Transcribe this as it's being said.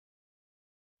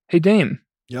Hey, Dame,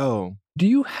 Yo. do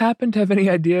you happen to have any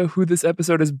idea who this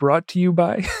episode is brought to you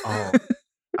by? Oh,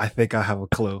 I think I have a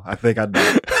clue. I think I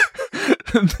do.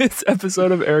 This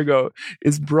episode of Ergo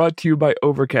is brought to you by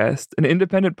Overcast, an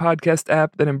independent podcast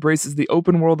app that embraces the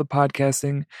open world of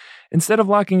podcasting instead of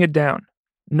locking it down.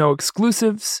 No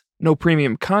exclusives, no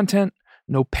premium content,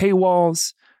 no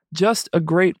paywalls, just a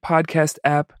great podcast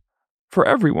app for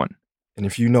everyone. And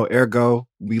if you know Ergo,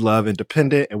 we love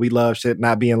independent and we love shit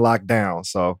not being locked down.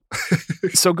 So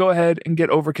So go ahead and get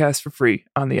Overcast for free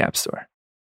on the App Store.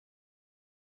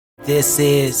 This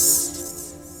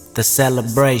is the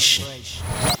celebration.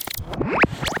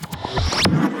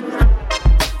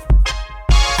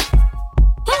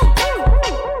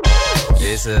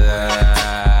 It's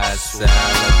a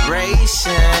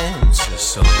celebration. It's a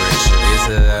celebration. It's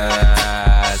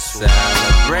a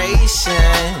celebration.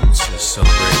 It's a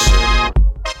celebration.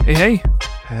 Hey,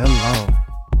 hello.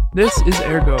 this is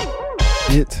Ergo.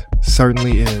 It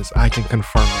certainly is. I can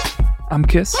confirm it. I'm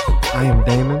Kiss. I am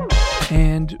Damon.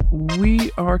 And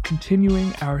we are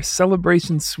continuing our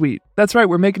celebration suite. That's right,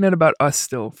 we're making it about us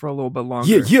still for a little bit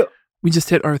longer. Yeah. We just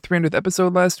hit our 300th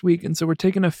episode last week, and so we're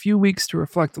taking a few weeks to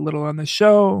reflect a little on the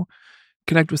show,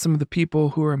 connect with some of the people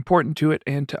who are important to it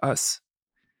and to us.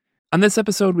 On this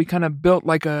episode, we kind of built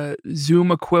like a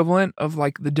Zoom equivalent of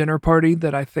like the dinner party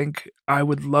that I think I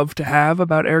would love to have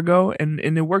about Ergo, and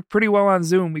it worked pretty well on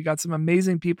Zoom. We got some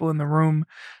amazing people in the room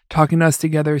talking to us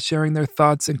together, sharing their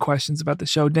thoughts and questions about the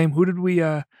show. Dame, who did we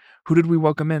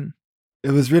welcome in?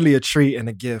 It was really a treat and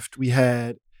a gift. We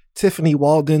had Tiffany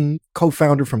Walden,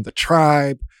 co-founder from The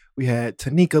Tribe. We had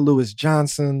Tanika Lewis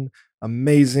Johnson,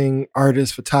 amazing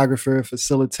artist, photographer,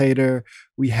 facilitator.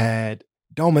 We had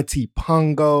Domati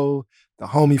Pongo, the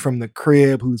homie from The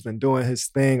Crib, who's been doing his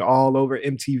thing all over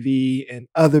MTV and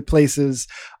other places.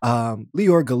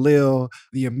 Leor Galil,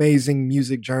 the amazing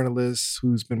music journalist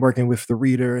who's been working with The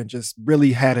Reader and just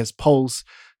really had his pulse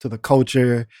to the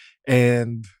culture.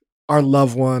 And our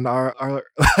loved one, our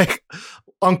like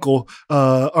uncle,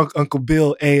 Uncle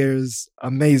Bill Ayers,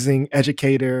 amazing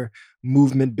educator,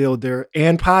 movement builder,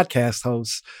 and podcast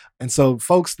host. And so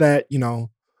folks that,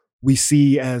 we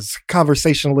see as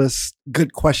conversationalists,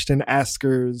 good question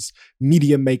askers,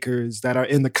 media makers that are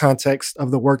in the context of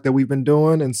the work that we've been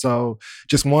doing. And so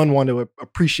just want to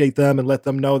appreciate them and let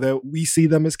them know that we see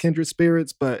them as kindred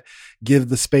spirits, but give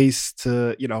the space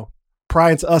to,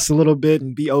 pry into us a little bit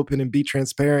and be open and be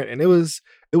transparent. And it was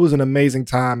an amazing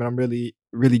time. And I'm really,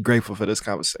 really grateful for this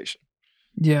conversation.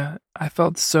 Yeah, I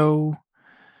felt so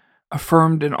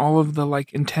affirmed in all of the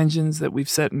like intentions that we've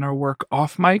set in our work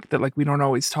off mic that like we don't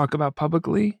always talk about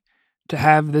publicly, to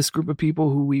have this group of people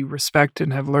who we respect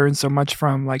and have learned so much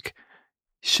from like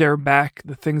share back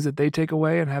the things that they take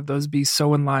away and have those be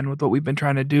so in line with what we've been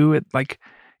trying to do. It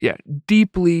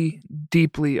deeply,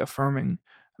 deeply affirming.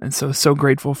 And so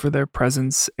grateful for their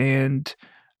presence and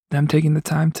them taking the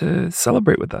time to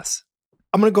celebrate with us.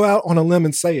 I'm going to go out on a limb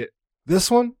and say it.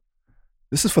 This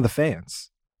is for the fans.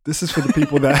 This is for the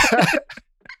people that,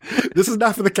 this is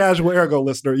not for the casual Ergo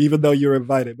listener, even though you're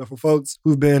invited, but for folks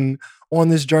who've been on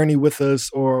this journey with us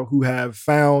or who have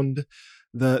found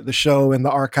the show in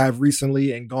the archive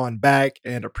recently and gone back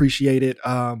and appreciate it.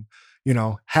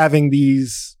 Having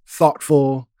these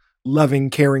thoughtful, loving,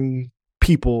 caring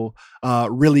people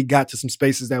really got to some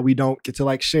spaces that we don't get to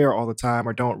like share all the time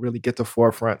or don't really get to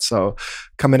forefront. So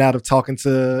coming out of talking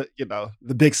to,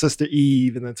 the big sister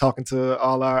Eve and then talking to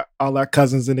all our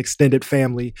cousins and extended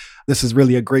family, this is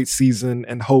really a great season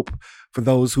and hope for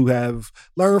those who have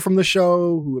learned from the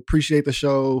show, who appreciate the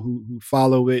show, who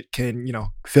follow it, can,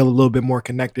 feel a little bit more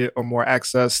connected or more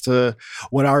access to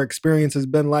what our experience has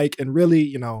been like and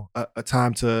really, a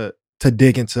time to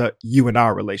dig into you and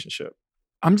our relationship.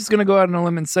 I'm just going to go out on a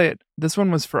limb and say it. This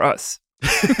one was for us.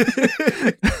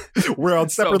 We're on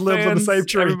separate limbs on the same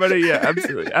tree. Everybody, yeah,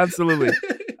 absolutely.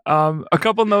 A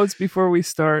couple notes before we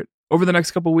start. Over the next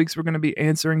couple weeks, we're going to be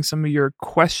answering some of your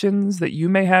questions that you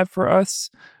may have for us.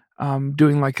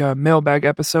 Doing like a mailbag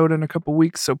episode in a couple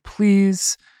weeks. So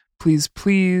please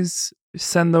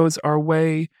send those our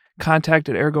way.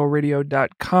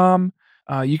 contact@ergoradio.com.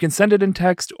 You can send it in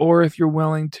text, or if you're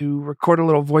willing to record a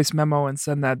little voice memo and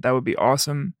send that would be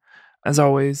awesome. As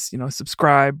always,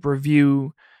 subscribe,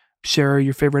 review, share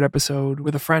your favorite episode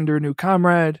with a friend or a new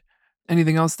comrade.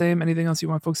 Anything else, Dame? Anything else you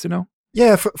want folks to know?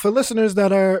 Yeah, for listeners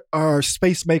that are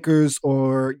space makers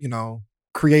or,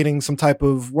 creating some type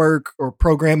of work or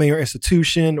programming or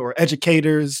institution or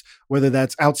educators, whether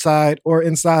that's outside or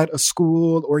inside a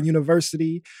school or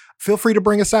university, feel free to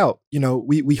bring us out.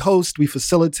 We host, we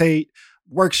facilitate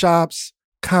workshops,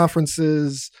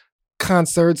 conferences,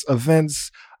 concerts,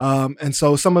 events. And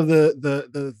so some of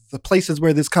the places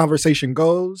where this conversation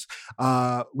goes,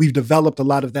 we've developed a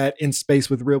lot of that in space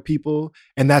with real people.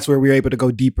 And that's where we're able to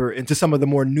go deeper into some of the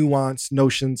more nuanced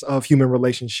notions of human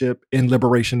relationship in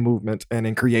liberation movement and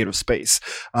in creative space.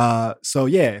 So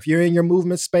yeah, if you're in your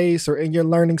movement space or in your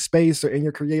learning space or in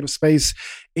your creative space,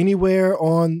 anywhere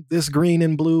on this green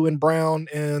and blue and brown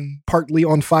and partly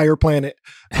on fire planet,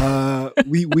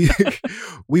 we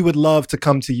would love to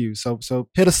come to you. So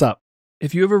hit us up.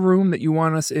 If you have a room that you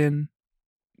want us in,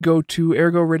 go to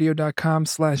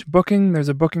ergoradio.com/booking. There's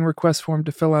a booking request form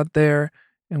to fill out there,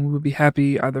 and we would be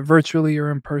happy either virtually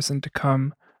or in person to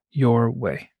come your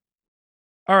way.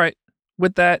 All right,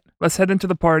 with that, let's head into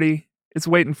the party. It's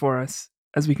waiting for us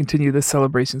as we continue this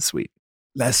celebration suite.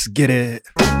 Let's get it.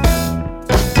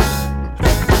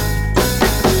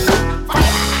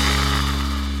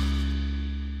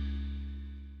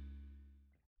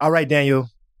 All right, Daniel,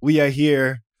 we are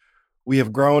here. We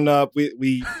have grown up.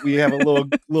 We have a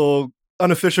little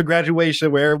unofficial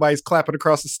graduation where everybody's clapping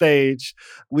across the stage.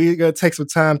 We're going to take some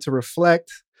time to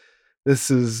reflect. This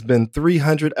has been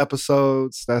 300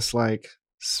 episodes. That's like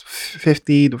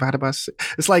 50 divided by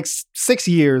 6. It's like 6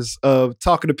 years of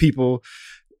talking to people,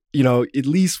 at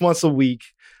least once a week.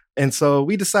 And so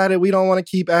we decided we don't want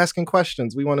to keep asking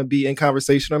questions. We want to be in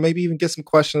conversation or maybe even get some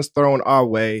questions thrown our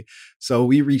way. So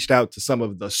we reached out to some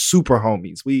of the super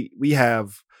homies. We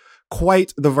have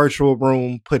quite the virtual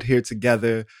room put here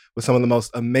together with some of the most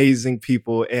amazing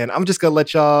people. And I'm just going to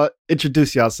let y'all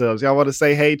introduce yourselves. Y'all want to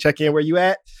say, hey, check in where you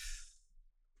at?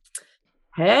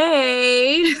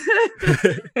 Hey,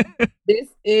 this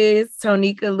is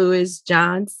Tonika Lewis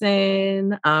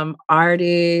Johnson,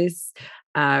 artist,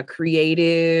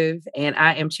 creative, and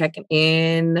I am checking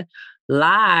in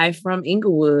live from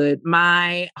Inglewood,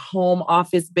 my home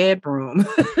office bedroom.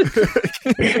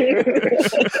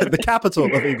 The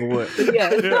capital of Inglewood.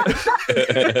 Yes.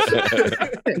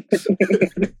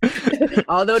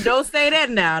 Although don't say that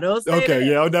now. Don't say okay, that.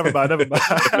 Yeah, never mind.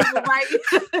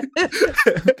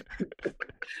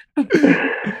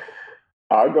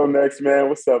 I'll go next, man.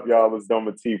 What's up, y'all? It's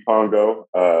Doma T. Pongo,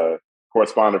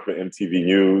 correspondent for MTV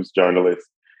News, journalist,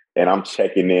 and I'm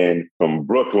checking in from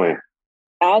Brooklyn.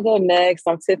 I'll go next.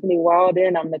 I'm Tiffany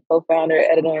Walden. I'm the co-founder,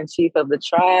 editor-in-chief of The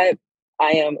Tribe.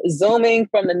 I am Zooming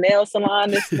from the nail salon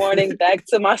this morning back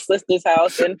to my sister's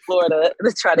house in Florida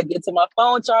to try to get to my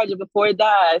phone charger before it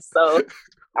dies. So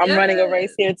I'm running a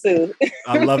race here too.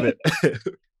 I love it.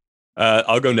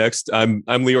 I'll go next. I'm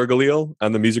Lior Galil.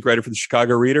 I'm the music writer for the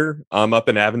Chicago Reader. I'm up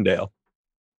in Avondale.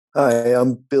 Hi,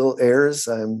 I'm Bill Ayers.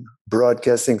 I'm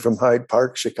broadcasting from Hyde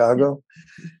Park, Chicago.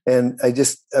 And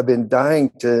I've been dying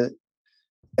to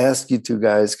ask you two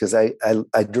guys, because I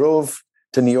drove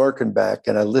to New York and back,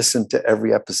 and I listened to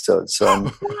every episode. So I'm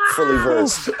fully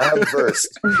versed. I'm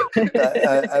versed.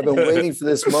 I've been waiting for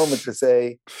this moment to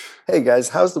say, hey, guys,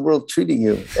 how's the world treating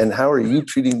you? And how are you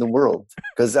treating the world?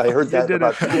 Because I heard that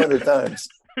about 200 times.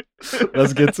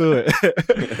 Let's get to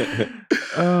it.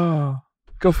 Oh,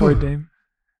 go for it, Dame.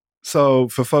 So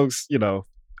for folks,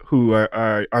 who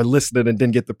are listening and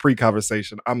didn't get the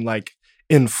pre-conversation, I'm like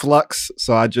in flux.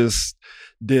 So I just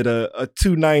did a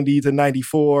 290 to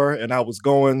 94, and I was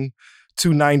going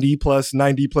 290 plus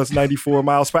 90 plus 94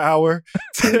 miles per hour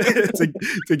to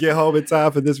get home in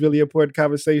time for this really important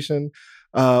conversation.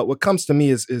 What comes to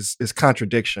me is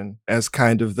contradiction as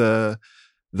kind of the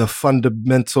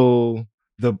fundamental,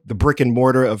 the brick and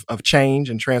mortar of change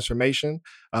and transformation,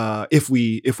 if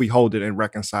we hold it and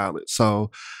reconcile it. So,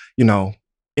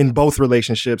 in both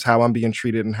relationships, how I'm being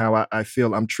treated and how I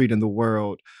feel I'm treating the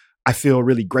world, I feel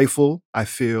really grateful. I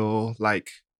feel like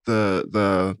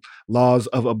the laws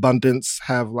of abundance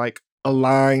have like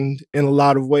aligned in a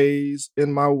lot of ways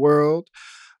in my world,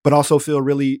 but also feel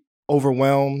really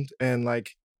overwhelmed and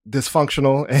like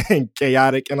dysfunctional and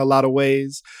chaotic in a lot of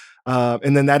ways.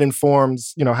 And then that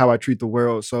informs, how I treat the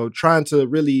world. So trying to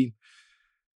really,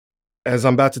 as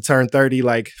I'm about to turn 30,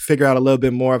 like figure out a little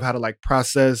bit more of how to like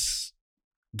process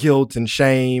guilt and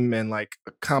shame and like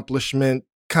accomplishment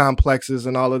complexes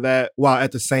and all of that, while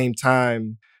at the same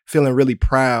time feeling really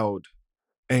proud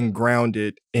and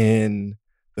grounded in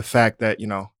the fact that,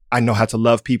 I know how to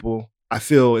love people. I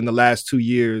feel in the last 2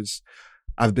 years,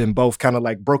 I've been both kind of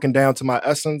like broken down to my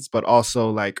essence, but also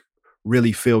like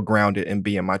really feel grounded in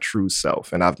being my true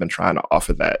self. And I've been trying to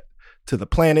offer that to the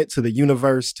planet, to the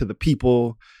universe, to the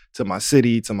people, to my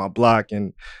city, to my block,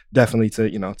 and definitely to,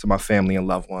 to my family and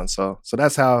loved ones. So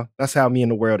that's how me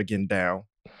and the world are getting down.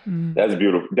 That's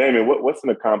beautiful. Damon, what's an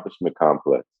accomplishment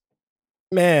complex?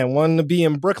 Man, wanting to be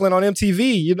in Brooklyn on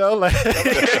MTV, you know, like,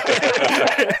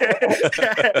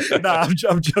 nah, I'm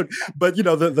joking. But, you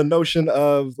know, the notion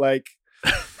of like,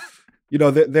 you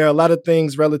know, there are a lot of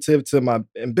things relative to my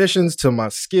ambitions, to my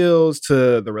skills,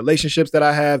 to the relationships that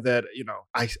I have that, you know,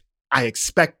 I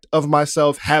expect of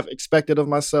myself, have expected of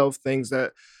myself, things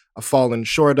that I've fallen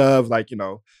short of, like, you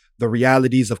know, the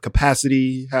realities of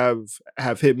capacity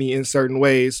have hit me in certain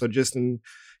ways. So just in,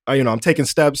 you know, I'm taking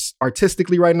steps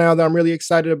artistically right now that I'm really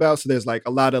excited about. So there's like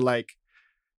a lot of like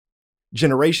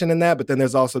generation in that, but then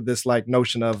there's also this like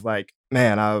notion of like,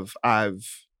 man, I've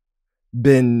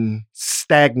been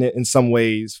stagnant in some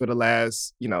ways for the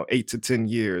last, you know, 8 to 10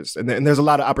 years. And there's a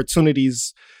lot of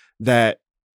opportunities that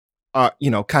are,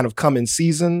 you know, kind of come in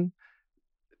season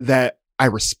that I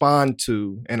respond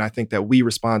to. And I think that we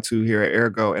respond to here at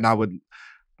Ergo. And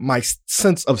my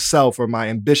sense of self or my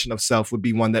ambition of self would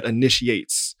be one that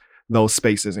initiates those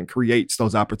spaces and creates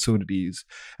those opportunities,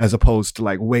 as opposed to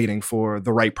like waiting for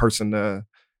the right person to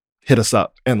hit us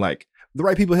up. And like the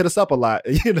right people hit us up a lot,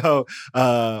 you know,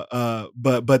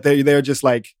 but they're just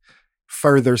like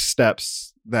further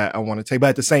steps that I want to take. But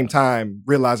at the same time,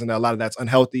 realizing that a lot of that's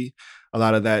unhealthy, a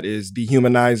lot of that is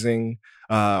dehumanizing.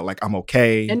 Like I'm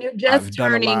okay. And you're just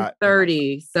turning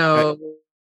 30. So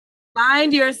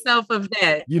find yourself of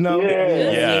that. You know?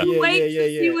 Yeah. Wait to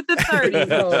see what the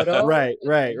 30s hold. Right.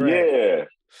 Yeah.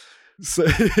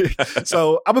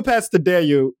 So I'm gonna pass to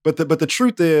Daniel, but the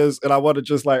truth is, and I want to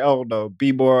just like, oh no,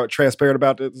 be more transparent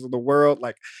about this in the world.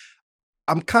 Like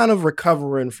I'm kind of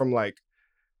recovering from like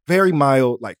very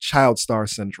mild like child star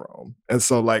syndrome. And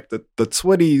so like the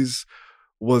 20s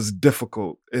was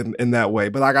difficult in that way.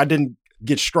 But like I didn't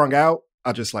get strung out.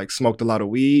 I just like smoked a lot of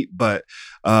weed, but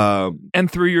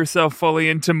and threw yourself fully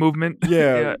into movement.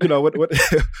 Yeah. You know, what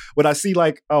when I see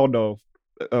like, oh no,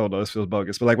 this feels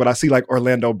bogus. But like when I see like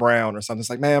Orlando Brown or something, it's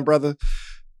like, man, brother,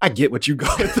 I get what you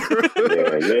going through.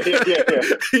 Yeah.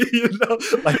 You know,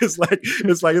 like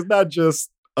it's not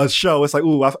just a show. It's like,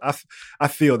 ooh, I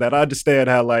feel that. I understand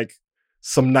how like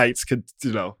some nights could,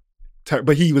 you know,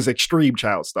 but he was extreme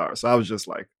child star. So I was just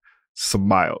like, some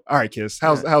mild. All right, Kiss.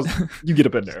 How's you get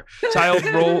up in there? Child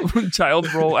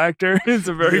role actor is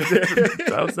a very different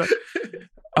child star.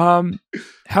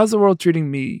 How's the world treating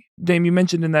me? Dame, you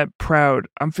mentioned in that proud.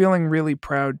 I'm feeling really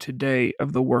proud today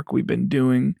of the work we've been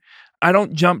doing. I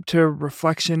don't jump to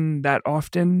reflection that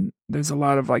often. There's a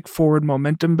lot of like forward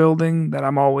momentum building that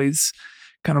I'm always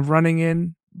kind of running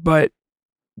in. But,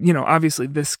 you know, obviously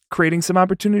this creating some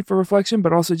opportunity for reflection,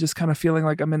 but also just kind of feeling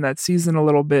like I'm in that season a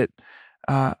little bit.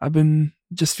 I've been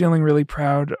just feeling really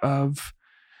proud of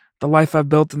the life I've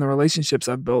built and the relationships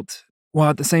I've built, while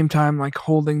at the same time, like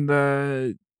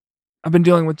I've been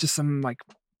dealing with just some like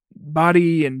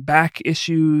body and back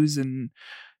issues and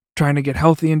trying to get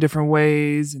healthy in different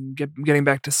ways and getting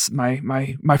back to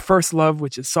my first love,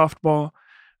 which is softball,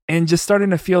 and just starting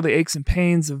to feel the aches and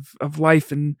pains of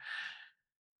life. And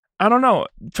I don't know,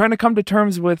 trying to come to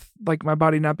terms with like my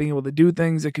body not being able to do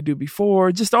things it could do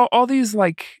before, just all these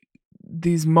like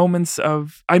these moments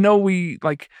of, I know we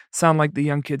like sound like the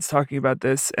young kids talking about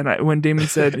this. And when Damon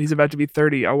said he's about to be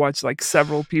 30, I watched like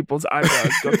several people's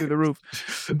eyebrows go through the roof.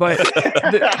 But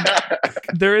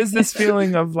there is this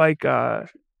feeling of like,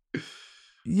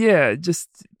 just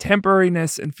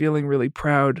temporariness and feeling really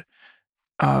proud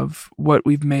of what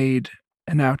we've made.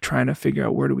 And now trying to figure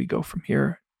out where do we go from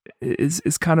here is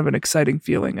kind of an exciting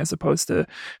feeling, as opposed to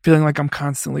feeling like I'm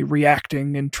constantly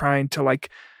reacting and trying to like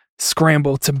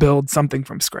scramble to build something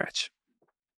from scratch.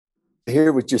 I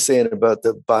hear what you're saying about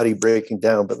the body breaking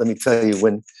down, but let me tell you,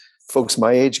 when folks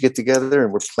my age get together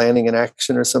and we're planning an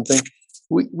action or something,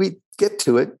 we get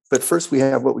to it, but first we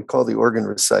have what we call the organ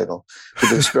recital to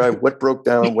describe what broke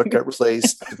down, what got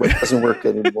replaced, what doesn't work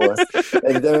anymore,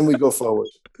 and then we go forward.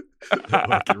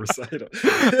 Organ recital.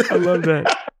 I love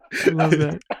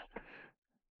that.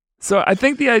 So I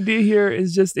think the idea here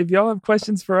is just, if y'all have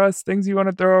questions for us, things you want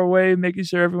to throw our way, making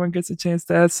sure everyone gets a chance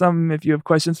to ask some. If you have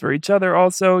questions for each other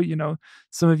also, you know,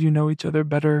 some of you know each other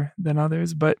better than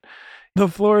others, but the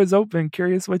floor is open.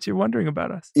 Curious what you're wondering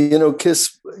about us. You know,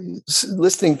 Kiss,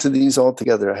 listening to these all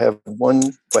together, I have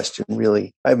one question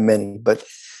really. I have many, but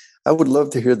I would love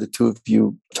to hear the two of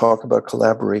you talk about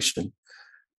collaboration.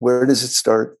 Where does it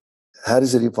start? How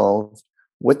does it evolve?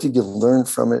 What did you learn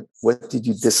from it? What did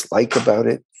you dislike about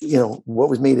it? You know, what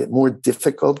was made it more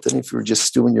difficult than if you were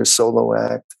just doing your solo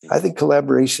act? I think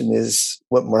collaboration is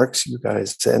what marks you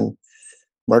guys and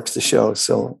marks the show.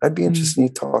 So I'd be interested in you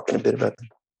talking a bit about that.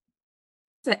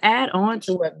 To add on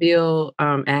to what Bill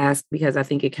asked, because I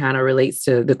think it kind of relates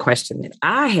to the question that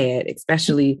I had,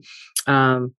 especially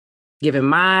given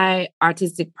my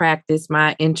artistic practice,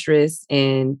 my interest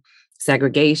in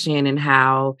segregation and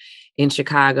how in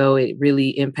Chicago it really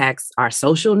impacts our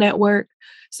social network.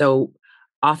 So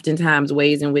oftentimes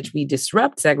ways in which we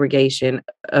disrupt segregation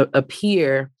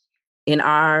appear in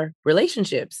our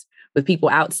relationships with people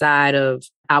outside of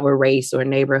our race or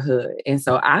neighborhood. And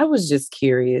so I was just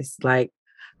curious, like,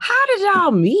 how did y'all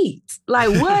meet? Like,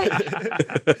 what?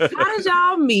 How did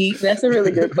y'all meet? That's a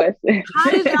really good question.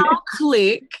 How did y'all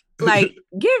click? Like,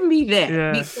 give me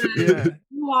that. Because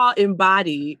you all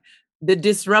embody the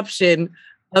disruption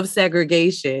of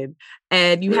segregation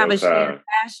and you have a shared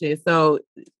passion. So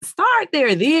start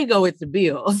there, then go into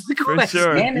Bill's For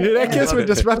sure. That kids would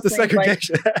disrupt the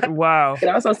segregation. Wow. It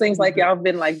also seems like y'all have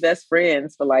been like best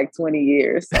friends for like 20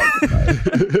 years. So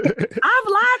I've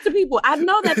lied to people. I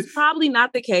know that's probably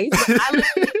not the case, but I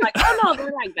literally like, oh no,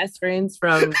 they're like best friends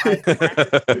from like,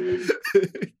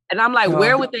 and I'm like,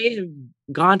 where would they have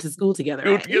gone to school together?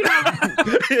 That's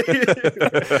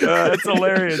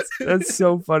hilarious. That's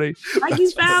so funny. Like you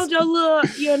found your little,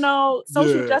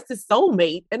 social justice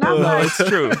soulmate. And I'm like, it's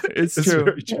true. It's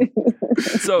true.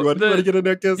 So you want to get in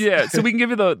there, Kiss? Yeah, so we can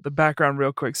give you the background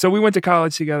real quick. So we went to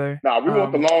college together. Nah, we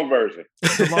want the long version.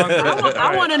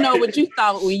 I want to know what you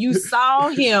thought when you saw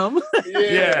him.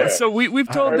 Yeah. So we've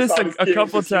told this a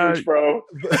couple times, huge, bro.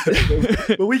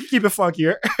 But we can keep it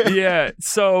funkier. Yeah.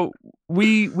 So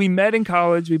we met in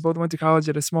college. We both went to college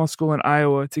at a small school in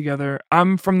Iowa together.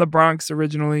 I'm from the Bronx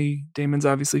originally. Damon's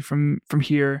obviously from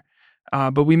here.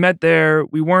 But we met there.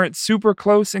 We weren't super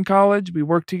close in college. We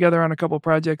worked together on a couple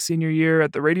projects senior year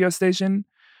at the radio station.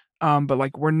 But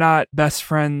like we're not best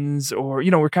friends or,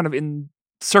 we're kind of in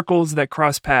circles that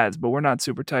cross paths, but we're not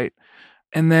super tight.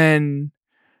 And then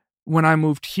when I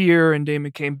moved here and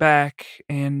Damon came back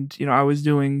and, I was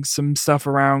doing some stuff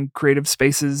around creative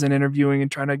spaces and interviewing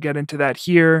and trying to get into that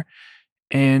here.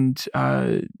 And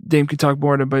Dame could talk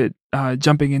more about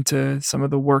jumping into some of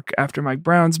the work after Mike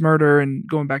Brown's murder and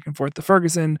going back and forth to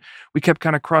Ferguson. We kept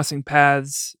kind of crossing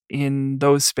paths in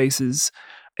those spaces.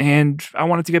 And I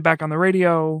wanted to get back on the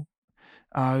radio.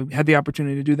 Had the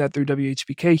opportunity to do that through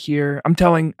WHBK here.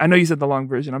 I know you said the long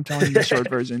version. I'm telling you the short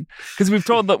version. Because we've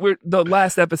told that the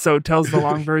last episode tells the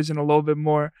long version a little bit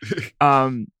more.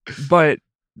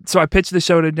 So I pitched the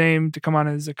show to Dame to come on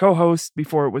as a co-host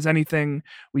before it was anything.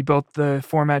 We built the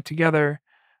format together.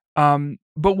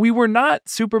 But we were not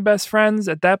super best friends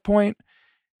at that point.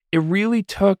 It really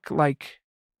took like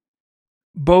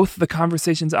both the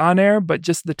conversations on air, but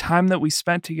just the time that we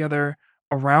spent together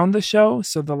around the show.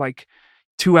 So the like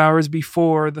 2 hours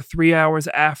before, the 3 hours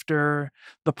after,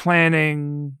 the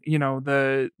planning,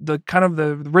 the kind of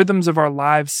the rhythms of our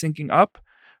lives syncing up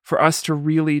for us to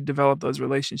really develop those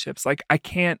relationships. Like I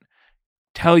can't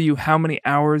tell you how many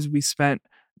hours we spent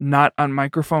not on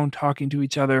microphone talking to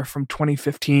each other from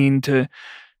 2015 to,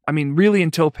 really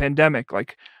until pandemic,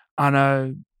 like on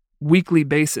a weekly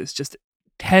basis, just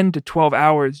 10 to 12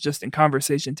 hours just in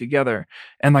conversation together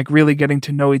and like really getting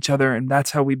to know each other. And that's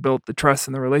how we built the trust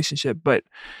in the relationship. But,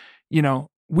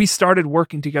 we started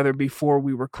working together before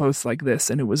we were close like this.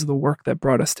 And it was the work that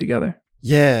brought us together.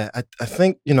 Yeah, I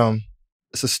think,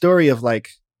 it's a story of like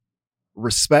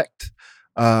respect.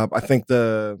 I think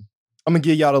I'm gonna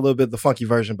give y'all a little bit of the funky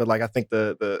version, but like I think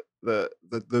the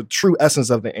true essence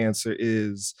of the answer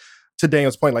is, to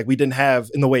Daniel's point, like we didn't have,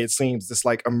 in the way it seems, this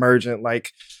like emergent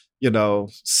like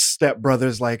step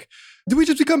brothers. Like, do we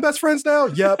just become best friends now?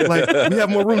 Yep. Like we have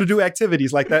more room to do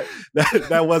activities like that.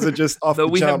 That wasn't just off the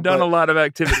jump. We have done a lot of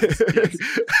activities. Yes.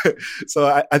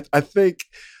 So I think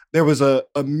there was a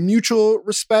mutual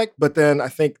respect, but then I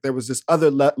think there was this other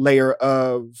layer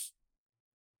of,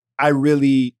 I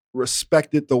really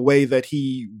respected the way that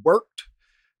he worked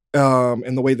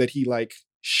and the way that he like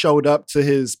showed up to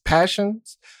his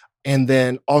passions, and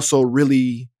then also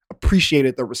really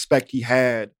appreciated the respect he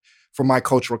had for my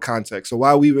cultural context. So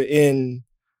while we were in,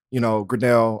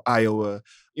 Grinnell, Iowa,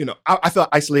 I felt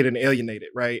isolated and alienated,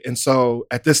 right? And so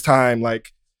at this time,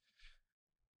 like,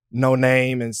 No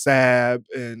Name and Sab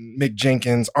and Mick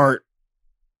Jenkins aren't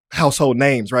household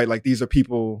names, right? Like these are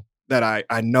people that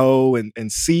I know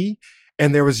and see.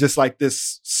 And there was just like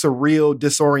this surreal,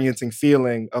 disorienting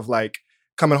feeling of like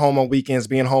coming home on weekends,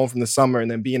 being home from the summer,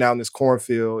 and then being out in this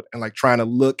cornfield and like trying to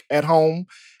look at home.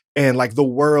 And like the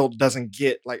world doesn't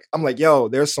get, like, I'm like, yo,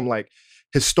 there's some like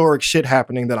historic shit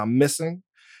happening that I'm missing.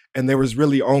 And there was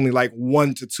really only like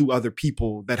 1 to 2 other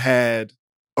people that had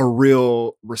a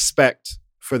real respect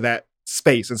for that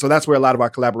space. And so that's where a lot of our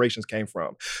collaborations came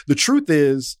from. The truth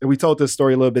is, and we told this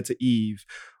story a little bit to Eve,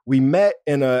 we met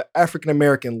in an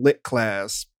African-American lit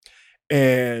class,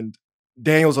 and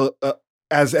Daniel's,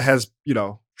 as has,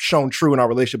 shown true in our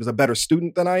relationship, is a better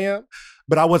student than I am.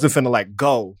 But I wasn't finna like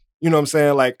go. You know what I'm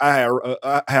saying? Like I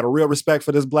had a real respect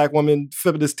for this Black woman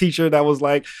feminist teacher that was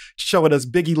like showing us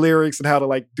Biggie lyrics and how to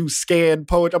like do scan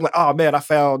poetry. I'm like, oh man, I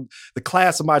found the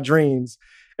class of my dreams.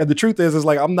 And the truth is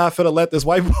like, I'm not finna let this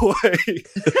white boy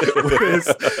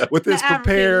with his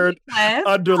prepared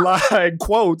underlying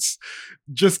quotes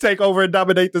just take over and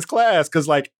dominate this class. Cause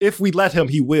like, if we let him,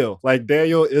 he will. Like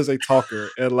Daniel is a talker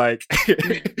and like,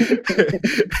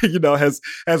 you know, has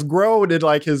grown in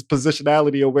like his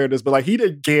positionality awareness, but like, he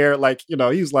didn't care. Like, you know,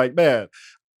 he was like, man,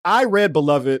 I read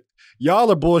Beloved.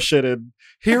 Y'all are bullshitting.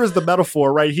 Here is the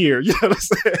metaphor right here. You know what I'm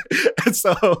saying? And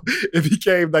so it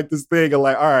became like this thing of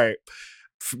like, all right,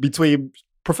 between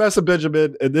Professor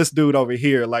Benjamin and this dude over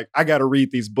here, like I got to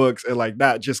read these books and like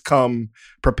not just come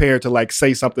prepared to like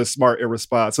say something smart in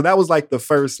response. So that was like the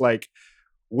first like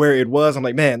where it was. I'm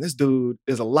like, man, this dude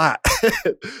is a lot.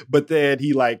 But then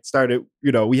he like started,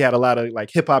 you know, we had a lot of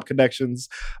like hip hop connections.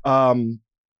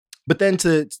 But then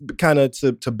to kind of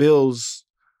to Bill's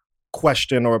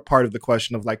question, or part of the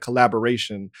question of like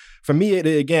collaboration, for me, it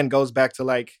again goes back to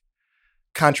like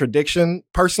contradiction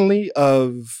personally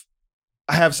of,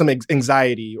 I have some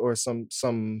anxiety or some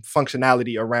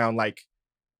functionality around like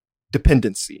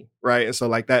dependency, right? And so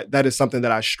like that is something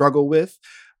that I struggle with.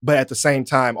 But at the same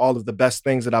time, all of the best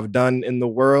things that I've done in the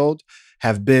world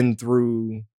have been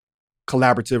through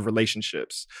collaborative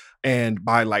relationships and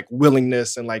by like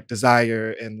willingness and like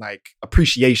desire and like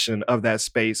appreciation of that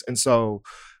space. And so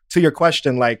to your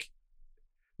question, like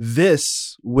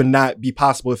this would not be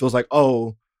possible if it was like,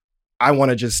 oh, I want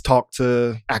to just talk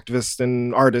to activists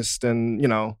and artists and, you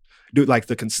know, do like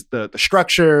the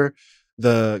structure,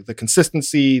 the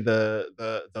consistency,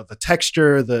 the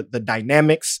texture, the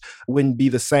dynamics wouldn't be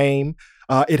the same.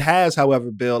 It has, however,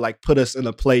 Bill, like put us in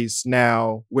a place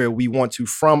now where we want to,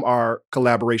 from our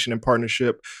collaboration and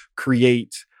partnership,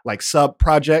 create like sub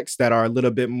projects that are a little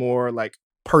bit more like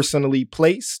personally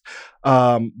placed.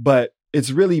 But it's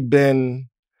really been,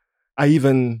 I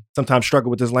even sometimes struggle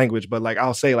with this language, but like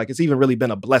I'll say like it's even really been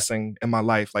a blessing in my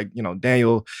life. Like, you know,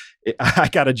 Daniel, I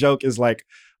got a joke, is like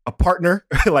a partner,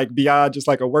 like beyond just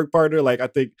like a work partner. Like I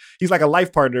think he's like a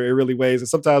life partner in really ways. And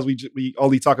sometimes we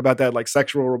only talk about that like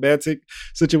sexual romantic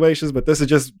situations, but this is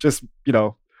just, you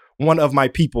know, one of my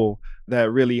people that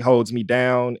really holds me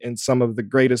down in some of the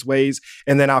greatest ways.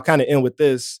 And then I'll kind of end with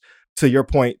this, to your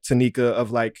point, Tanika,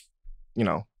 of like, you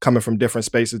know, coming from different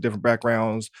spaces, different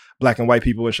backgrounds, Black and white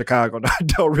people in Chicago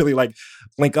don't really like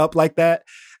link up like that.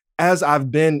 As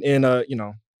I've been in a, you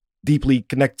know, deeply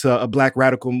connected to a Black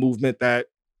radical movement that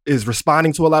is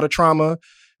responding to a lot of trauma,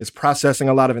 is processing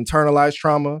a lot of internalized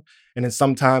trauma, and then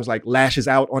sometimes like lashes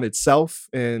out on itself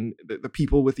and the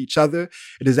people with each other,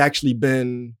 it has actually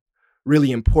been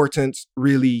really important,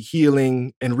 really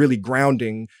healing, and really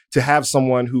grounding to have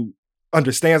someone who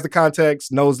understands the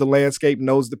context, knows the landscape,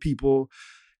 knows the people,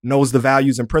 knows the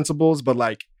values and principles, but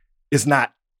like is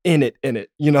not in it,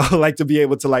 you know, like to be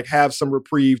able to like have some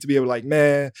reprieve, to be able to like,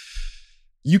 man,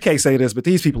 you can't say this, but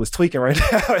these people is tweaking right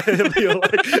now.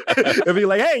 It'll be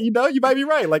like, hey, you know, you might be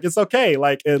right. Like, it's okay.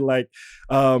 Like, and like,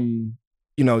 you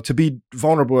know, to be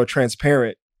vulnerable or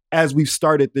transparent as we've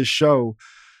started this show,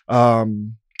 my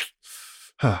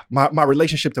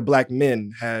relationship to Black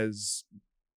men has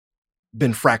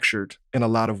been fractured in a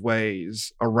lot of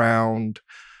ways around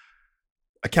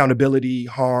accountability,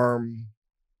 harm,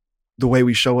 the way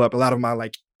we show up, a lot of my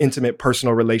like intimate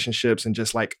personal relationships, and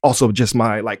just like also just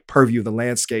my like purview of the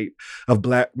landscape of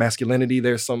Black masculinity.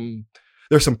 There's some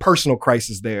personal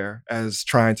crisis there as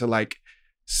trying to like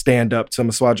stand up to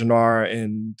misogynoir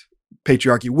and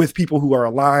patriarchy with people who are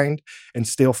aligned and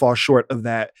still fall short of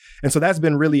that. And so that's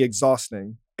been really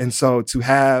exhausting. And so to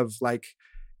have like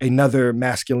another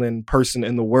masculine person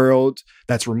in the world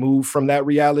that's removed from that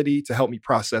reality to help me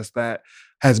process that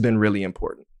has been really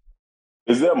important.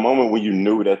 Is there a moment when you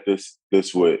knew that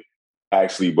this would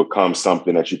actually become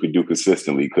something that you could do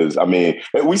consistently? Because I mean,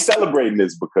 we celebrating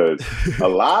this because a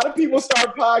lot of people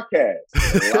start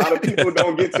podcasts. A lot of people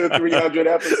don't get to 300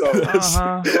 episodes.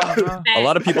 A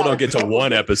lot of people don't get to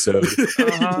one episode.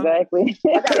 Exactly.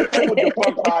 I got a couple of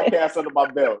punk podcasts under my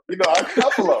belt. You know, a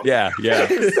couple of them. Yeah.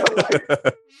 So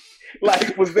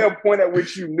like, was there a point at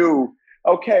which you knew,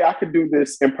 okay, I could do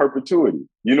this in perpetuity?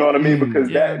 You know what I mean? Because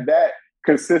that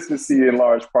consistency in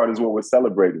large part is what we're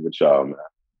celebrating with y'all, man.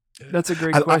 That's a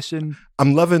great question.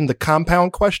 I'm loving the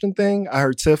compound question thing. I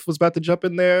heard Tiff was about to jump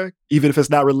in there, even if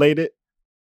it's not related.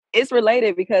 It's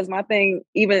related because my thing,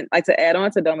 even like to add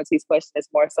on to Domitty's question, is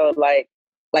more so like,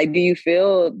 do you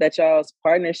feel that y'all's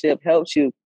partnership helps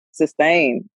you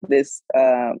sustain this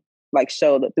like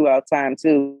show throughout time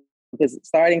too? because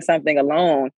starting something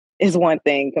alone is one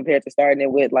thing compared to starting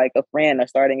it with like a friend or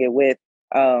starting it with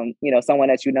someone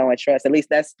that you know and trust. At least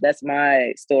that's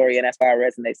my story, and that's why I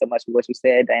resonate so much with what you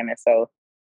said, Damon. So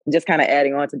just kind of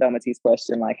adding on to Domitty's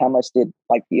question, like how much did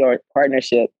like your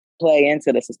partnership play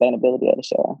into the sustainability of the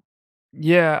show?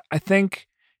 Yeah, I think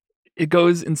it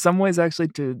goes in some ways actually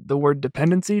to the word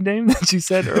dependency, Dame, that you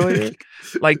said earlier.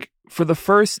 Like for the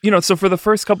first, for the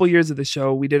first couple years of the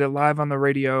show, we did it live on the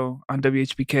radio on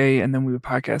WHBK, and then we would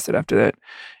podcast it after that.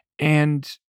 And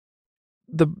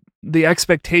the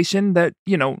expectation that,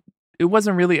 it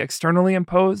wasn't really externally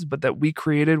imposed, but that we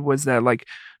created was that like,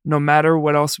 no matter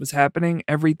what else was happening,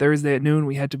 every Thursday at noon,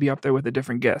 we had to be up there with a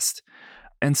different guest.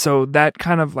 And so that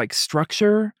kind of like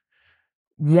structure,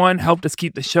 one, helped us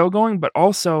keep the show going, but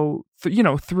also,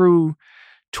 through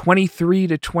 23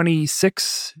 to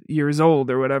 26 years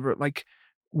old or whatever, like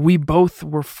we both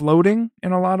were floating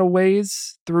in a lot of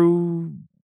ways through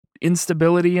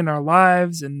instability in our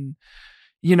lives. And,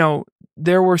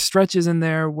 there were stretches in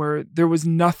there where there was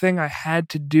nothing I had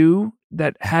to do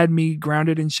that had me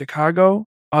grounded in Chicago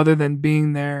other than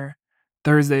being there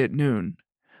Thursday at noon.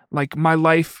 Like my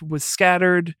life was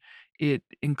scattered. It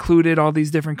included all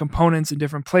these different components in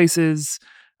different places.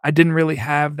 I didn't really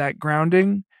have that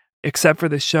grounding except for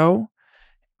the show.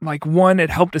 Like one, it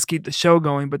helped us keep the show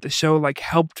going, but the show like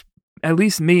helped at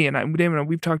least me, and Damon,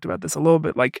 we've talked about this a little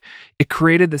bit, like it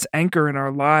created this anchor in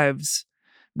our lives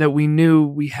that we knew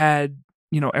we had,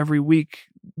 every week,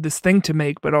 this thing to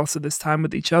make, but also this time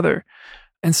with each other.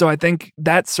 And so I think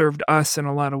that served us in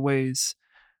a lot of ways.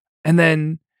 And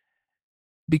then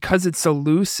because it's so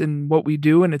loose in what we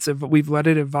do and we've let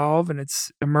it evolve and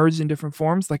it's emerged in different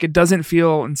forms, like it doesn't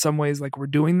feel in some ways like we're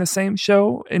doing the same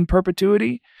show in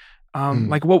perpetuity.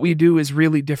 Like what we do is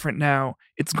really different now.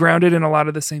 It's grounded in a lot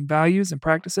of the same values and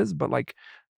practices, but like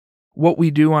what we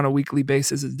do on a weekly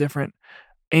basis is different.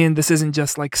 And this isn't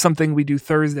just like something we do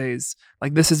Thursdays.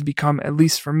 Like this has become, at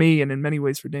least for me and in many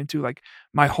ways for Dame too, like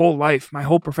my whole life, my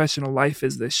whole professional life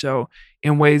is this show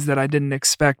in ways that I didn't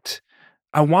expect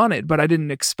I wanted, but I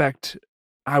didn't expect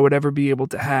I would ever be able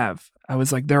to have. I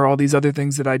was like, there are all these other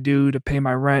things that I do to pay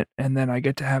my rent, and then I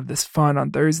get to have this fun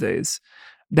on Thursdays.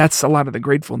 That's a lot of the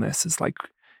gratefulness. It's like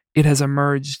it has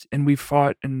emerged and we've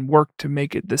fought and worked to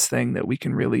make it this thing that we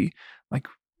can really like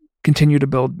continue to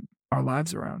build our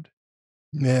lives around.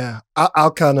 Yeah,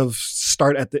 I'll kind of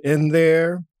start at the end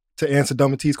there to answer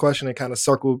Domitty's question and kind of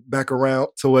circle back around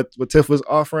to what Tiff was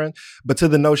offering. But to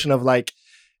the notion of like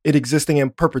it existing in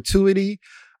perpetuity,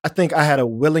 I think I had a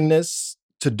willingness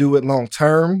to do it long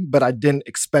term, but I didn't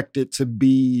expect it to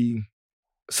be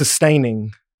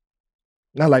sustaining.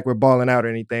 Not like we're balling out or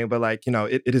anything, but like,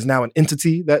 it is now an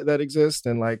entity that exists.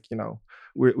 And like,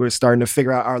 we're starting to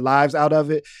figure out our lives out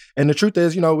of it. And the truth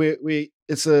is,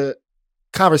 it's a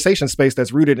conversation space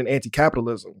that's rooted in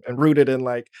anti-capitalism and rooted in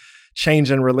like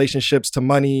changing relationships to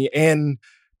money and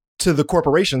to the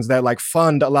corporations that like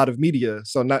fund a lot of media.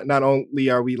 So not only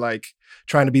are we like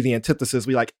trying to be the antithesis,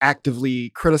 we like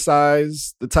actively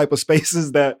criticize the type of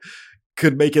spaces that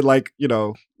could make it like,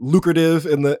 lucrative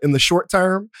in the short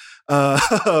term.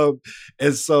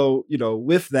 And so,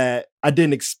 with that, I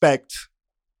didn't expect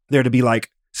there to be like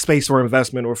space for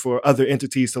investment or for other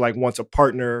entities to like want to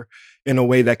partner in a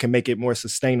way that can make it more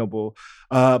sustainable.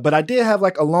 But I did have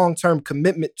like a long-term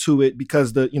commitment to it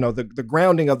because the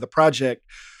grounding of the project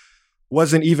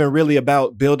wasn't even really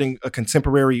about building a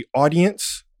contemporary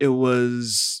audience. It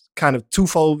was kind of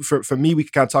twofold. For me, we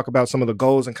could kind of talk about some of the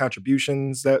goals and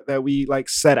contributions that we like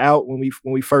set out when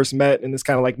we first met in this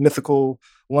kind of like mythical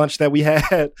lunch that we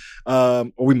had,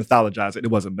 or we mythologized it.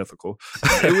 It wasn't mythical.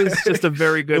 It was just a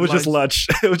very good. It was lunch.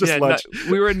 just lunch. It was just lunch.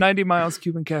 We were at 90 Miles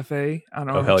Cuban Cafe on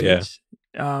Orange. Oh hell yeah!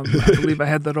 I believe I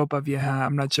had the ropa vieja.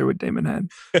 I'm not sure what Damon had.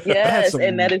 Yes,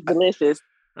 and that is delicious.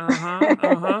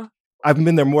 I've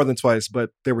been there more than twice, but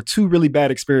there were two really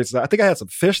bad experiences. I think I had some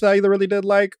fish that I either really did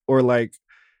like, or like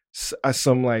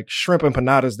some like shrimp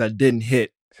empanadas that didn't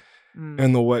hit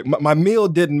in the way. My meal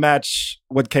didn't match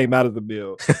what came out of the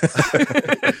meal.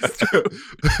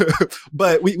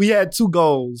 But we had two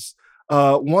goals.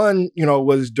 One,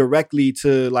 was directly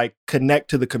to like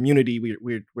connect to the community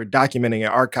we're documenting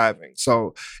and archiving.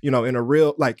 So, in a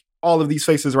real, like all of these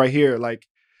faces right here, like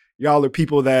y'all are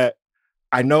people that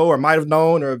I know or might have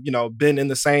known or, been in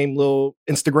the same little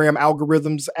Instagram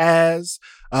algorithms as,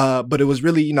 but it was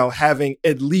really, having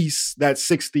at least that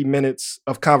 60 minutes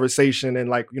of conversation and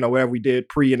like, whatever we did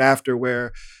pre and after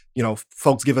where,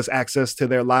 folks give us access to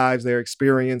their lives, their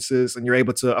experiences, and you're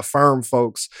able to affirm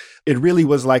folks. It really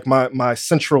was like my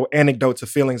central anecdote to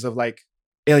feelings of like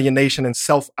alienation and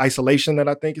self-isolation that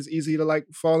I think is easy to like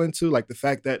fall into. Like the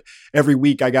fact that every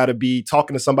week I got to be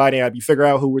talking to somebody and I'd be figure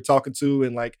out who we're talking to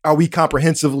and like, are we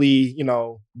comprehensively,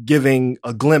 giving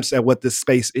a glimpse at what this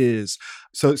space is?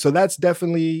 So that's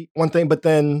definitely one thing. But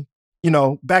then,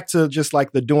 back to just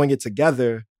like the doing it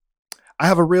together, I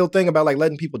have a real thing about like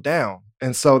letting people down.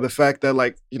 And so the fact that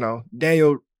like,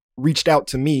 Daniel reached out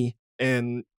to me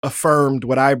and affirmed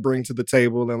what I bring to the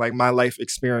table and like my life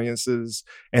experiences.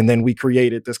 And then we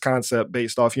created this concept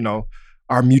based off,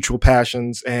 our mutual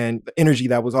passions and the energy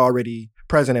that was already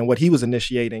present and what he was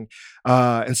initiating.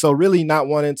 And so really not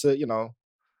wanting to,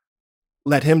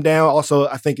 let him down. Also,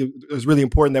 I think it was really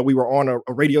important that we were on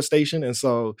a radio station. And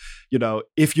so,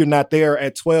 if you're not there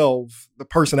at 12, the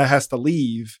person that has to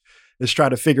leave is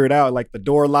trying to figure it out. Like the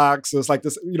door locks. So it's like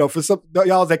this, for some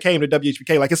y'all that came to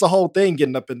WHBK, like it's a whole thing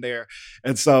getting up in there.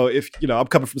 And so if, I'm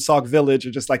coming from Sauk Village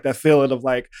and just like that feeling of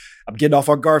like, I'm getting off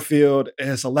on Garfield and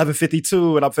it's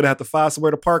 11:52 and I'm finna have to find somewhere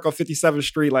to park on 57th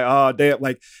Street. Like, oh, damn,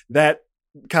 like that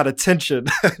kind of tension,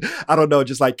 I don't know,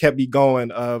 just like kept me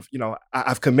going of,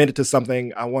 I've committed to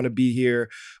something. I want to be here.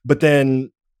 But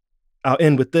then I'll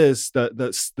end with this,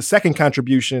 the second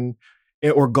contribution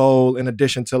or goal, in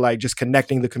addition to like just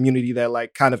connecting the community that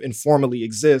like kind of informally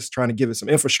exists, trying to give it some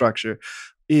infrastructure,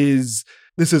 is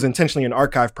this is intentionally an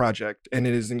archive project, and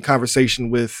it is in conversation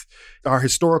with our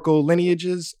historical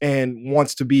lineages and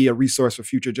wants to be a resource for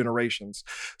future generations.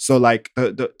 So like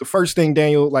the first thing,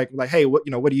 Daniel, like, hey, what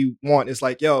do you want? It's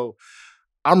like, yo,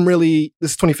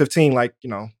 this is 2015, like,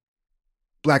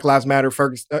 Black Lives Matter,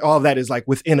 Ferguson, all of that is like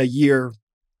within a year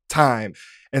time.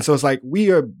 And so it's like, we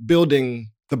are building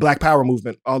the Black Power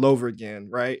movement all over again,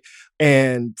 right?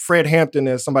 And Fred Hampton,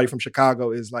 as somebody from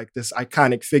Chicago, is like this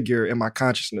iconic figure in my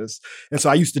consciousness. And so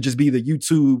I used to just be the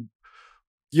YouTube,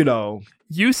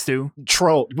 used to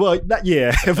troll. Well, but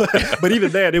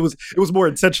even then, it was more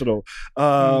intentional.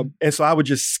 And so I would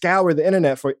just scour the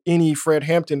internet for any Fred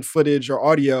Hampton footage or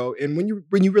audio. And when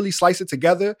you really slice it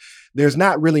together, there's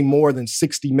not really more than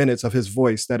 60 minutes of his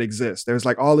voice that exists. There's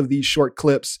like all of these short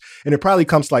clips, and it probably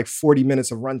comes to like 40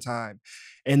 minutes of runtime.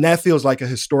 And that feels like a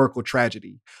historical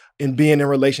tragedy. And being in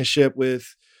relationship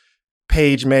with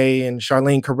Paige May and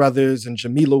Charlene Carruthers and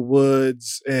Jamila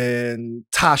Woods and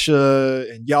Tasha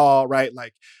and y'all, right?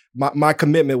 Like my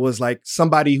commitment was like,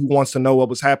 somebody who wants to know what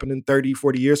was happening 30,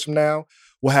 40 years from now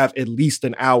will have at least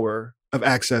an hour of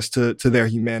access to their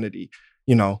humanity.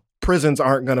 Prisons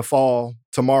aren't going to fall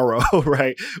tomorrow,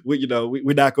 right? We're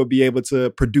not going to be able to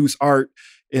produce art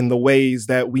in the ways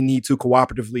that we need to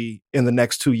cooperatively in the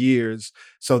next 2 years.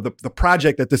 So the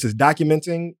project that this is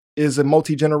documenting is a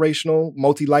multi-generational,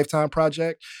 multi-lifetime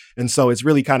project. And so it's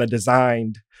really kind of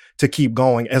designed to keep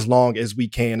going as long as we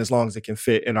can, as long as it can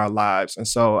fit in our lives. And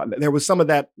so there was some of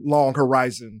that long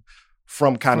horizon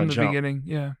from the beginning.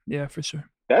 Yeah, for sure.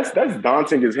 That's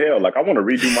daunting as hell. Like, I want to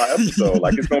redo my episode.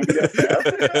 Like, it's gonna be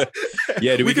that.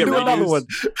 Yeah, we can do another one.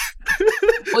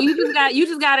 Well, you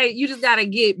just gotta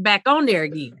get back on there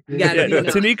again. You gotta,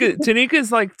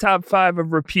 Tanika's like top 5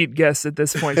 of repeat guests at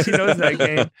this point. She knows that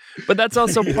game. But that's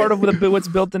also part of what's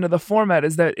built into the format,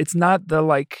 is that it's not the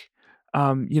like,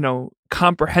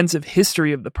 comprehensive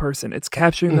history of the person. It's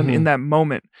capturing them in that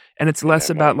moment, and it's less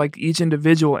about like each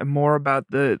individual and more about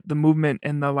the movement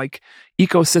and the like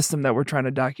ecosystem that we're trying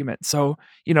to document. So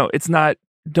it's not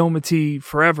Domity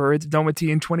forever, it's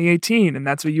Domity in 2018, and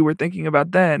that's what you were thinking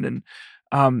about then.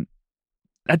 And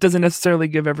that doesn't necessarily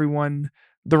give everyone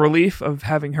the relief of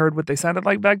having heard what they sounded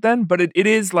like back then, but it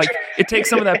is like, it takes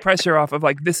some of that pressure off of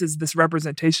like, this is this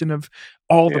representation of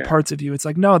all the parts of you. It's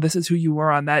like, no, this is who you were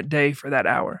on that day for that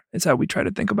hour. It's how we try to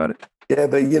think about it. Yeah,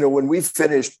 but when we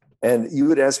finished, and you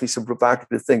would ask me some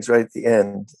provocative things right at the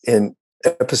end in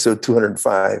episode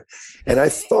 205, and I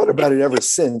thought about it ever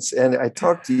since. And I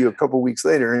talked to you a couple of weeks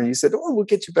later, and you said, "Oh, we'll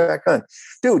get you back on,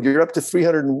 dude. You're up to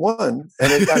 301,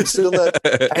 and I'm still not.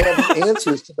 I have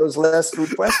answers to those last 3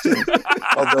 questions,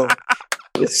 although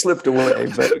it slipped away.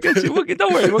 But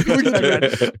don't worry, we'll get you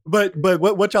back on." But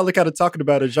what y'all are kind of talking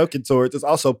about and joking towards is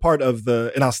also part of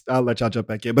the, and I'll let y'all jump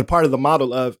back in, but part of the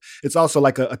model of it's also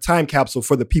like a time capsule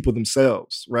for the people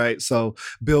themselves, right? So,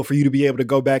 Bill, for you to be able to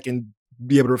go back and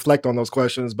be able to reflect on those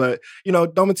questions. But,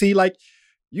 Domity, like,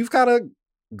 you've kind of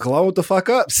glowed the fuck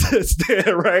up since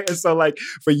then, right? And so, like,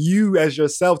 for you as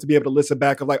yourself to be able to listen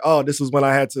back of like, oh, this was when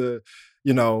I had to,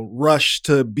 rush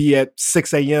to be at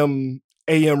 6 a.m.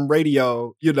 AM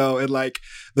radio, and like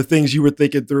the things you were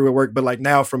thinking through at work, but like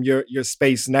now from your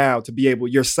space now to be able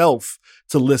yourself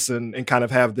to listen and kind of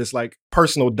have this like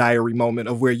personal diary moment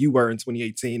of where you were in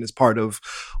 2018 is part of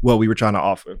what we were trying to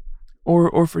offer.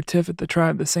 Or for Tiff at the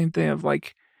Tribe, the same thing of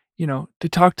like, to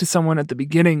talk to someone at the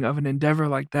beginning of an endeavor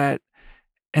like that,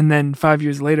 and then 5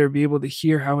 years later be able to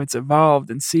hear how it's evolved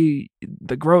and see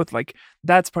the growth, like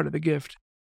that's part of the gift.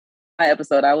 My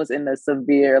episode, I was in a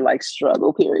severe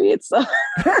struggle period. So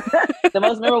the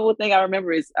most memorable thing I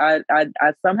remember is I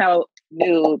somehow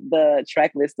knew the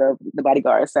track list of the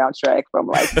Bodyguard soundtrack from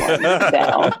one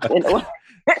down.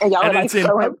 And y'all were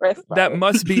so impressed. That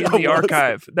must be in the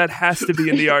archive. That has to be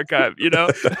in the archive,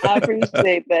 I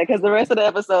appreciate that, because the rest of the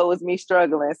episode was me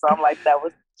struggling. So I'm like, that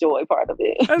was the joy part of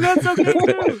it. And that's okay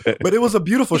too. But it was a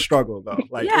beautiful struggle though.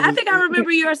 I think I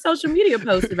remember your social media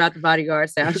post about the Bodyguard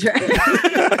soundtrack.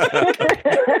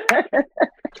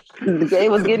 The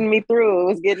game was getting me through. It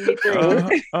was getting me through.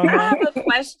 I have a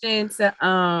question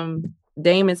to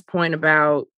Damon's point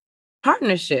about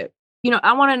partnership.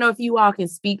 I want to know if you all can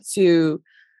speak to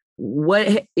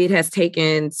what it has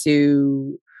taken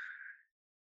to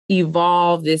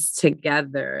evolve this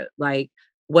together. Like,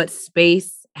 what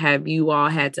space have you all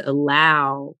had to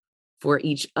allow for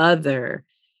each other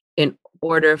in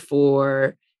order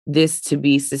for this to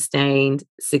be sustained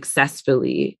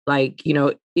successfully? Like,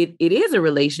 it is a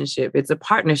relationship, it's a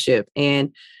partnership.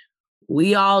 And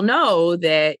we all know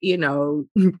that,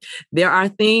 there are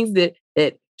things that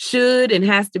should and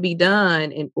has to be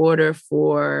done in order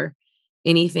for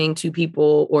anything two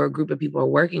people or a group of people are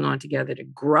working on together to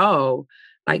grow.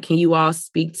 Like, can you all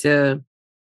speak to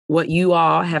what you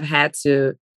all have had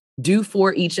to do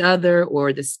for each other,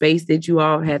 or the space that you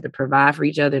all had to provide for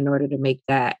each other in order to make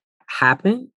that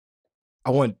happen?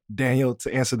 I want Daniel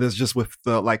to answer this just with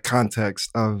the context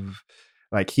of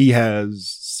he has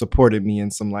supported me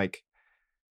in some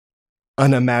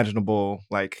unimaginable,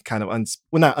 kind of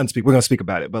not unspeak. We're gonna speak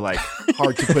about it, but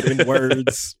hard to put in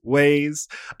words ways.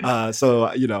 So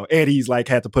Eddie's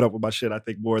had to put up with my shit, I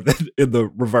think, more than in the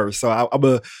reverse. So I'm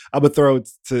a throw it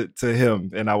to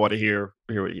him, and I want to hear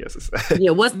what he has to say.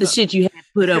 Yeah, what's the shit you had to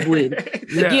put up with?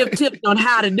 Give tips on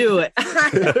how to do it.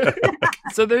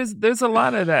 So there's a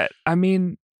lot of that. I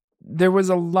mean, there was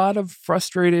a lot of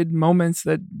frustrated moments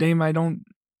that, Dame, I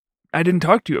didn't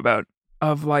talk to you about,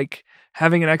 of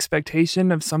having an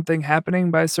expectation of something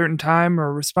happening by a certain time,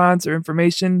 or response or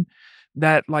information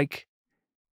that,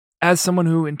 as someone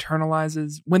who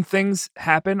internalizes when things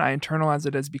happen, I internalize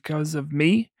it as because of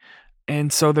me.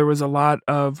 And so there was a lot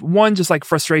of just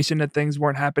frustration that things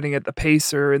weren't happening at the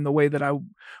pace or in the way that I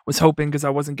was hoping, because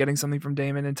I wasn't getting something from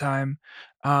Damon in time.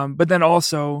 But then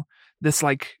also this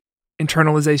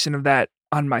internalization of that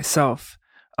on myself,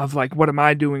 of what am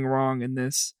I doing wrong in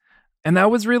this? And that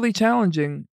was really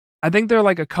challenging. I think there are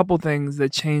a couple things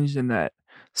that changed in that.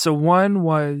 So one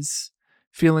was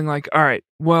feeling all right,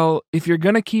 well, if you're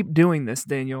going to keep doing this,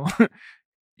 Daniel,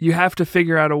 you have to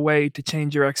figure out a way to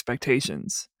change your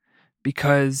expectations,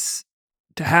 because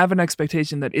to have an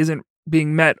expectation that isn't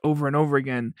being met over and over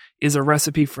again is a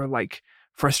recipe for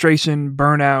frustration,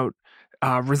 burnout,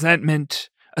 resentment,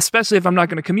 especially if I'm not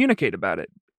going to communicate about it.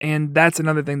 And that's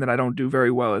another thing that I don't do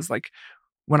very well, is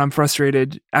when I'm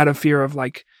frustrated, out of fear of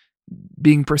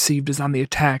being perceived as on the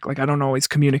attack, I don't always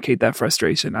communicate that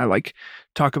frustration. I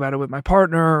talk about it with my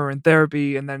partner or in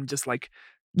therapy, and then just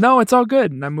no, it's all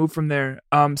good, and I move from there.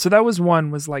 So that was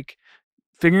one, was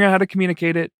figuring out how to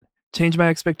communicate it, change my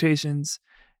expectations,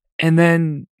 and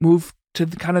then move to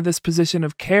kind of this position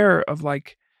of care of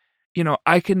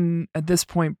I can at this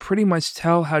point pretty much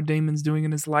tell how Damon's doing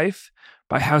in his life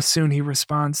by how soon he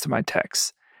responds to my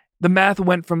texts. The math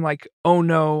went from oh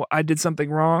no, I did something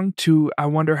wrong, to I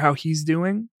wonder how he's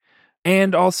doing.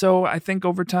 And also, I think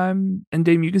over time, and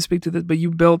Dame, you can speak to this, but you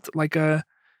built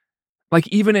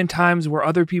even in times where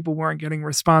other people weren't getting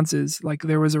responses,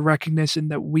 there was a recognition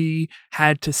that we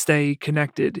had to stay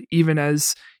connected, even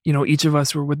as, each of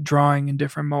us were withdrawing in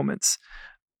different moments.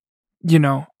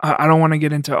 I don't want to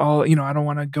get into all, I don't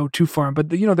want to go too far, but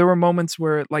there were moments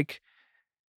where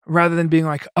rather than being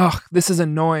oh, this is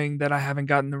annoying that I haven't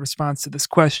gotten the response to this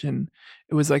question,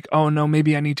 it was oh no,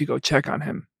 maybe I need to go check on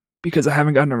him because I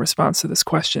haven't gotten a response to this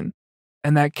question.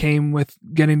 And that came with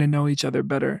getting to know each other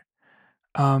better.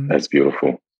 That's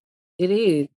beautiful. It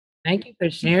is. Thank you for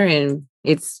sharing.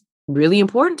 It's really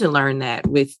important to learn that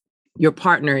with your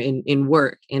partner in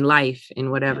work, in life, in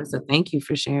whatever. So thank you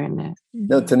for sharing that.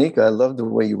 No, Tanika, I love the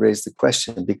way you raised the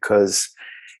question, because,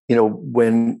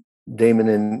 when Damon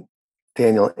and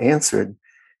Daniel answered,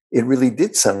 it really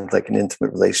did sound like an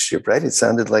intimate relationship, right? It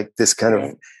sounded like this kind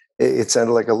of, it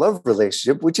sounded like a love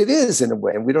relationship, which it is in a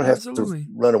way, and we don't have to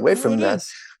run away from that.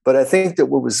 But I think that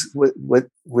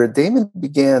where Damon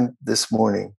began this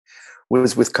morning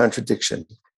was with contradiction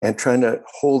and trying to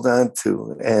hold on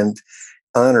to and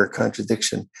honor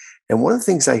contradiction. And one of the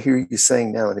things I hear you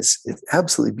saying now, and it's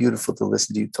absolutely beautiful to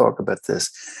listen to you talk about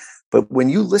this, but when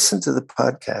you listen to the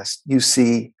podcast, you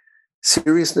see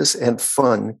seriousness and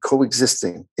fun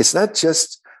coexisting. It's not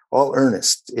just all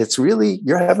earnest. It's really,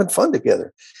 you're having fun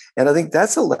together. And I think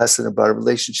that's a lesson about a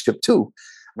relationship too.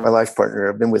 My life partner,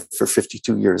 I've been with for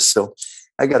 52 years. So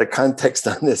I got a context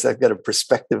on this. I've got a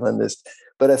perspective on this.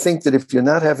 But I think that if you're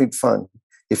not having fun,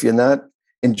 if you're not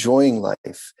enjoying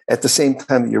life at the same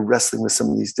time that you're wrestling with some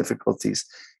of these difficulties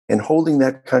and holding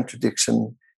that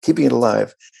contradiction, keeping it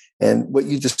alive, and what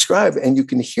you describe, and you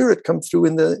can hear it come through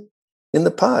in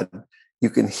the pod. You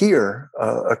can hear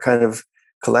a kind of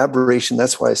collaboration.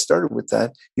 That's why I started with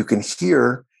that. You can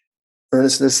hear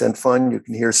earnestness and fun. You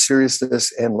can hear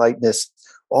seriousness and lightness,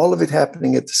 all of it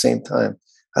happening at the same time.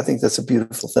 I think that's a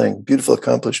beautiful thing, beautiful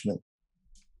accomplishment.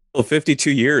 Well,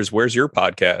 52 years. Where's your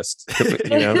podcast?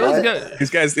 You know, these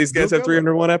guys have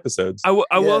 301 episodes.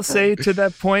 I will say to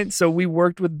that point. So we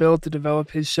worked with Bill to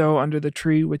develop his show Under the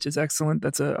Tree, which is excellent.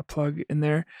 That's a plug in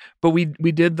there. But we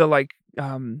did the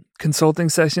consulting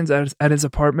sessions at his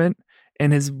apartment,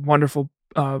 and his wonderful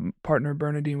partner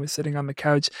Bernadine was sitting on the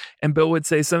couch, and Bill would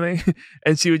say something,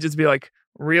 and she would just be like,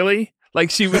 "Really?" Like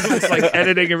she was just like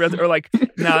editing or like, no,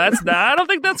 that's not. I don't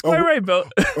think that's quite right, Bill.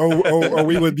 or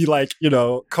we would be like,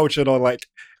 coaching on like,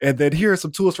 and then here are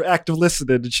some tools for active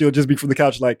listening, and she'll just be from the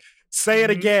couch like, say it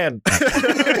again.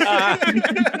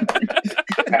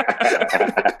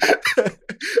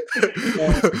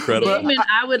 Incredible. Damon,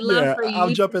 I would love for you. I'll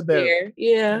jump in there.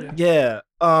 Yeah.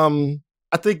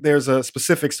 I think there's a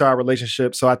specifics to our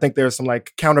relationship, so I think there's some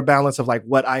like counterbalance of like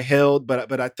what I held,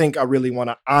 but I think I really want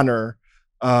to honor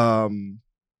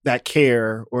that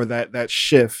care or that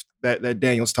shift that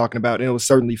Daniel's talking about. And it was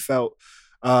certainly felt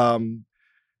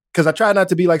because I try not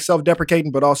to be like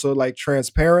self-deprecating, but also like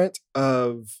transparent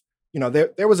of,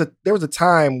 there was a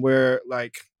time where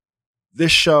like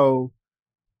this show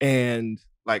and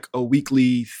like a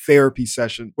weekly therapy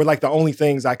session were like the only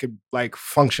things I could like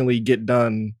functionally get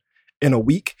done in a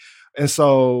week. And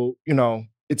so,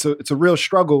 it's a real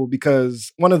struggle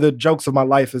because one of the jokes of my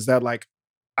life is that like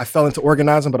I fell into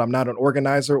organizing, but I'm not an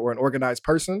organizer or an organized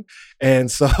person. And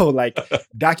so like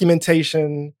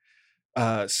documentation,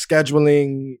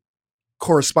 scheduling,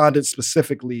 correspondence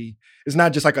specifically is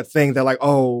not just like a thing that like,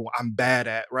 oh, I'm bad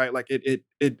at, right? Like it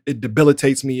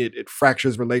debilitates me. It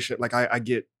fractures relationship. Like I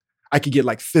could get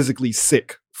like physically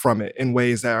sick from it in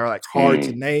ways that are like hard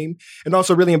to name and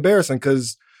also really embarrassing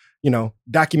because,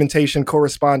 documentation,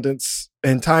 correspondence,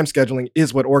 and time scheduling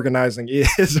is what organizing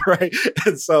is, right?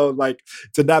 And so like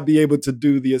to not be able to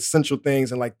do the essential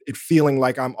things and like it feeling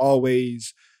like I'm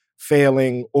always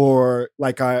failing or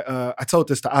like I told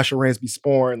this to Asha Ransby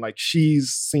Sporn, like she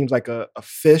seems like a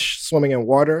fish swimming in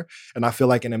water and I feel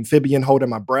like an amphibian holding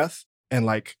my breath and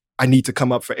like I need to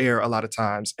come up for air a lot of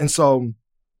times. And so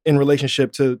in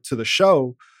relationship to the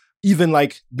show, even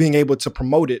like being able to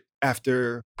promote it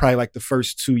after probably like the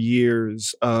first 2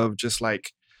 years of just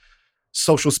like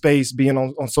social space, being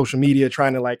on social media,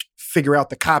 trying to like figure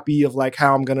out the copy of like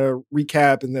how I'm going to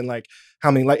recap and then like how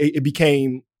many, like it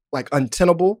became like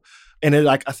untenable. And it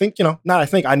like,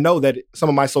 I know that some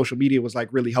of my social media was like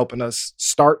really helping us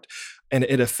start and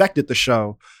it affected the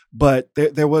show. But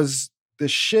there was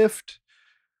this shift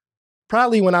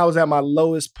probably when I was at my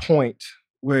lowest point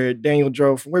where Daniel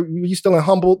drove. Were you still in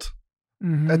Humboldt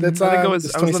at that time? I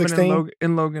was living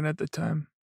in Logan at the time.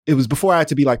 It was before I had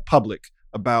to be like public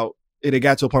about it. It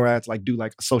got to a point where I had to like do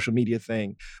like a social media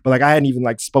thing. But like I hadn't even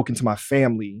like spoken to my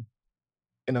family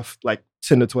in a like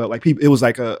 10 to 12. Like people, it was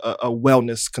like a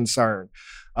wellness concern.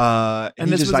 And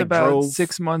this was like about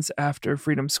 6 months after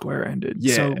Freedom Square ended.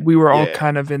 Yeah, so we were all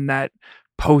kind of in that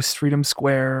post Freedom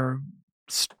Square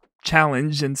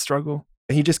challenge and struggle.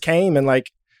 And he just came and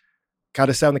like got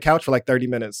us sat on the couch for like 30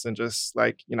 minutes and just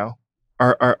like,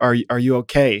 are you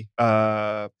okay?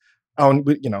 I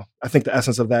think the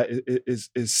essence of that is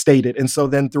stated. And so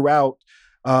then throughout,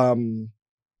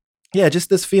 just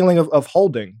this feeling of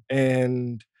holding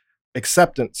and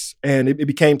acceptance. And it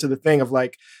became to the thing of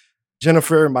like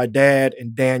Jennifer, my dad,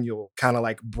 and Daniel kind of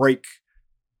like break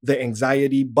the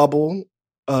anxiety bubble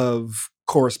of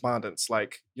correspondence,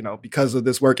 like, because of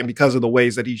this work and because of the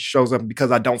ways that he shows up and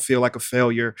because I don't feel like a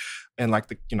failure and like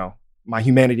my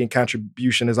humanity and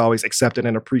contribution is always accepted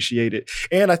and appreciated.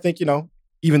 And I think,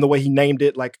 even the way he named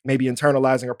it, like maybe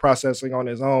internalizing or processing on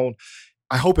his own,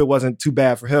 I hope it wasn't too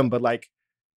bad for him, but like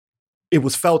it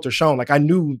was felt or shown. Like I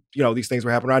knew, these things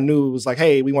were happening. I knew it was like,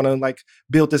 hey, we want to like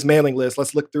build this mailing list.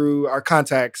 Let's look through our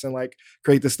contacts and like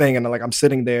create this thing. And like, I'm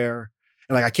sitting there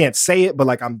and like, I can't say it, but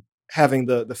like, I'm having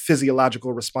the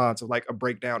physiological response of like a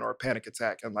breakdown or a panic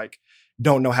attack and like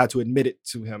don't know how to admit it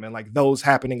to him, and like those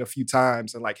happening a few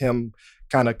times and like him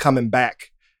kind of coming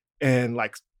back and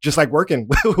like just like working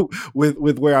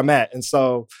with where I'm at. And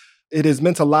so it has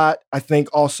meant a lot. I think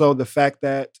also the fact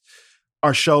that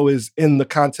our show is in the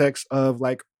context of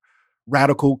like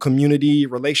radical community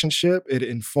relationship, it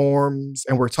informs,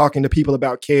 and we're talking to people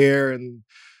about care and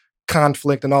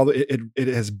conflict and all. It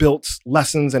has built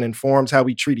lessons and informs how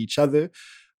we treat each other.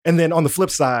 And then on the flip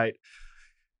side,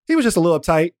 he was just a little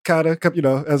uptight, kind of, you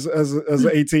know, as an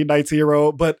 18,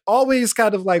 19-year-old, but always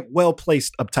kind of like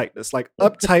well-placed uptightness, like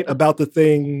uptight about the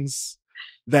things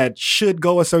that should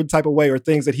go a certain type of way or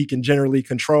things that he can generally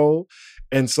control.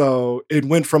 And so it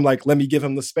went from like, let me give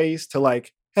him the space to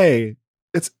like, hey,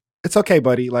 it's okay,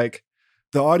 buddy. Like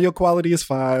the audio quality is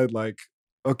fine. Like,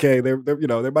 okay, there you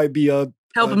know, there might be him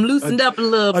loosened up a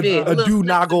little bit. A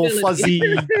do-noggle, fuzzy,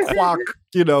 quack,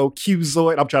 you know,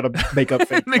 Q-zoid. I'm trying to make up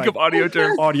things. Make up audio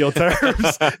terms. Audio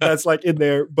terms that's like in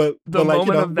there. But the like, moment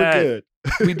you know, of that, we're good.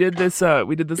 we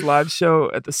did this live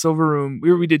show at the Silver Room.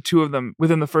 We did 2 of them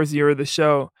within the first year of the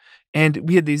show. And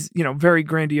we had these, you know, very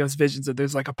grandiose visions that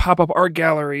there's like a pop-up art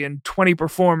gallery and 20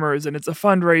 performers and it's a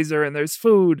fundraiser and there's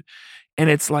food. And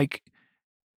it's like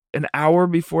an hour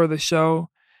before the show.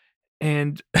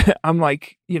 And I'm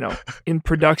like, you know, in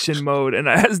production mode. And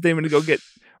I asked Damon to go get,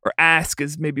 or ask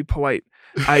is maybe polite.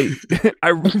 I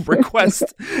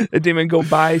request that Damon go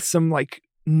buy some like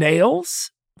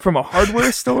nails from a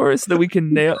hardware store so that we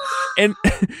can nail. And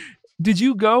did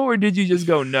you go or did you just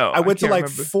go? No, I went to like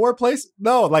remember. 4 places.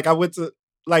 No, like I went to,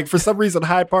 like for some reason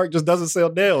Hyde Park just doesn't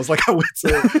sell nails. Like I went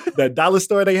to that dollar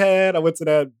store they had. I went to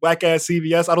that whack ass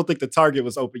CVS. I don't think the Target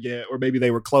was open yet, or maybe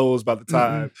they were closed by the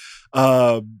time.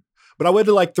 But I went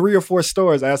to like 3 or 4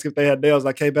 stores. I asked if they had nails.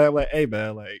 I came back like, hey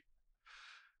man, like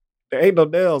there ain't no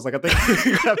nails. Like I think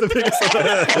you have to figure something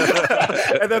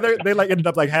out. And then they like ended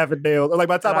up like having nails. Or like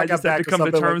by the time I got back, to come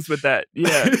to terms with that.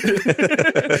 Yeah.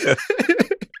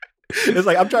 It's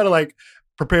like I'm trying to like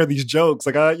prepare these jokes.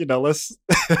 Like you know, let's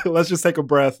just take a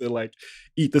breath and like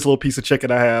eat this little piece of chicken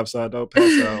I have so I don't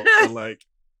pass out. And, like,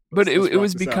 but it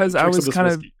was because I was kind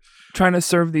of trying to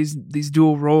serve these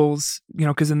dual roles, you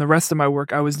know, because in the rest of my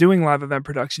work I was doing live event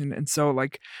production, and so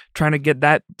like trying to get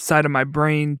that side of my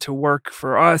brain to work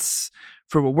for us,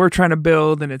 for what we're trying to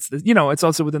build. And it's, you know, it's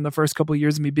also within the first couple of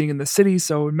years of me being in the city,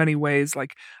 so in many ways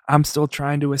like I'm still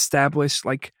trying to establish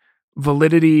like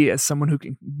validity as someone who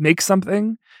can make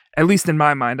something, at least in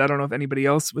my mind. I don't know if anybody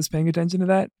else was paying attention to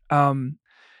that.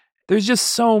 There's just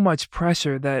so much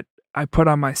pressure that I put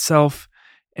on myself,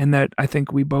 and that I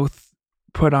think we both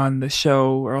put on the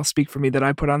show, or I'll speak for me, that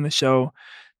I put on the show,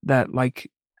 that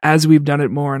like as we've done it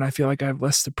more and I feel like I have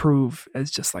less to prove, has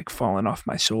just like fallen off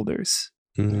my shoulders.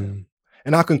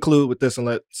 And I'll conclude with this and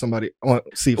let somebody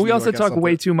see if we also talk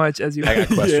way too much, as you. I got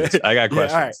questions. I got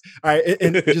questions. All right.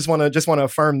 And just want to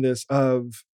affirm this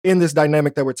of in this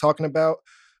dynamic that we're talking about.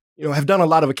 You know, have done a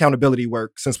lot of accountability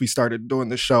work since we started doing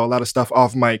this show. A lot of stuff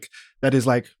off mic that is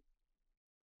like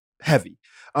heavy.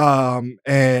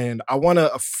 And I want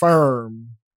to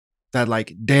affirm that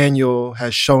like Daniel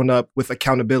has shown up with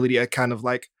accountability at kind of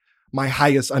like my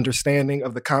highest understanding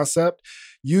of the concept.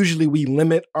 Usually we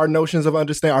limit our notions of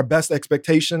understanding. Our best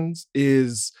expectations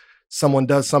is someone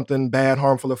does something bad,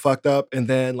 harmful, or fucked up, and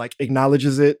then like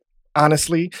acknowledges it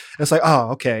honestly. And it's like,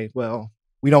 oh, okay, well,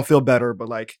 we don't feel better, but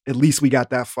like at least we got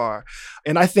that far.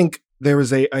 And I think there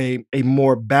is a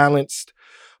more balanced,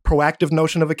 proactive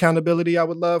notion of accountability I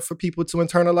would love for people to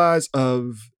internalize,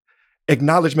 of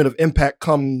acknowledgement of impact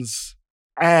comes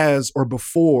as or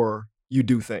before you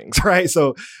do things, right?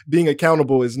 So being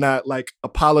accountable is not like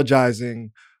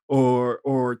apologizing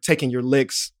or taking your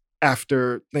licks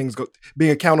after things go.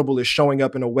 Being accountable is showing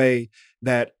up in a way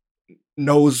that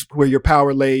knows where your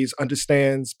power lays,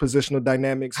 understands positional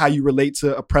dynamics, how you relate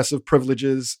to oppressive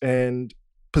privileges and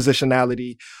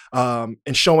positionality,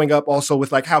 and showing up also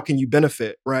with like, how can you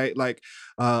benefit, right? Like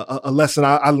a lesson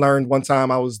I learned one time,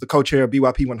 I was the co-chair of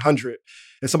BYP 100,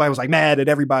 and somebody was like mad at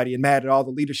everybody and mad at all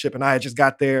the leadership, and I had just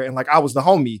got there, and like I was the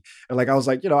homie, and like I was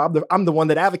like, you know, I'm the one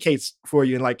that advocates for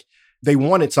you, and like they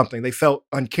wanted something, they felt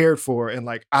uncared for, and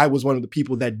like I was one of the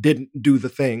people that didn't do the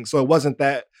thing. So it wasn't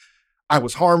that I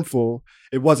was harmful,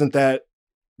 it wasn't that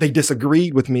they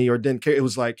disagreed with me or didn't care. It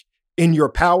was like, in your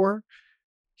power,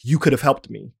 you could have helped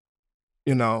me,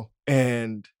 you know,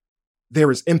 and there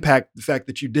is impact, the fact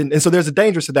that you didn't. And so there's a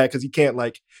danger to that, because you can't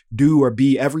like do or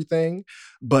be everything.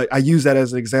 But I use that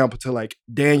as an example to like,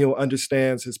 Daniel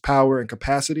understands his power and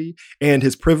capacity and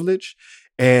his privilege,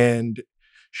 and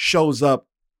shows up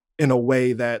in a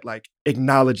way that like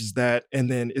acknowledges that, and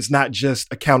then is not just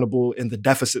accountable in the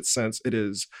deficit sense. It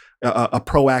is a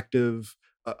proactive,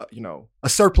 a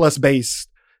surplus-based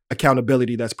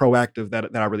accountability that's proactive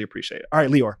that I really appreciate. All right,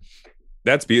 Lior.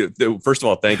 That's beautiful. First of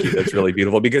all, thank you. That's really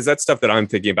beautiful because that's stuff that I'm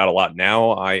thinking about a lot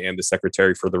now. I am the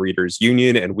secretary for the Readers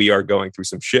Union, and we are going through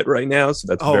some shit right now. So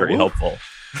that's very helpful.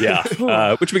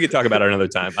 Yeah, which we could talk about another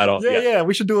time. I don't. Yeah.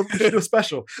 We should do a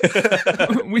special.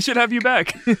 We should have you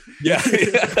back. Yeah.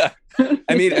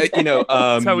 I mean, that's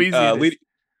how easy it is.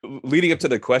 Leading up to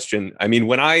the question, I mean,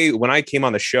 when I came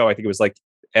on the show, I think it was like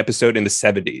episode in the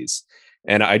 70s,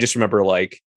 and I just remember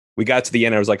like. We got to the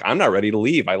end. I was like, I'm not ready to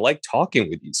leave. I like talking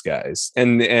with these guys.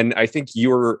 And I think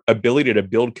your ability to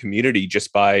build community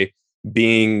just by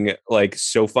being like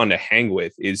so fun to hang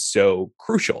with is so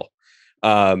crucial.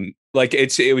 Like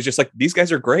it was just like, these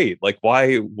guys are great. Like,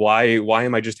 why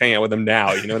am I just hanging out with them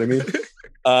now? You know what I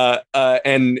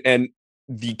mean? And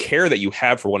the care that you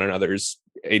have for one another's,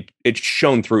 it's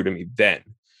shown through to me then.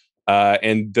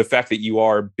 And the fact that you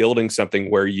are building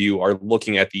something where you are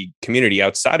looking at the community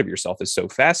outside of yourself is so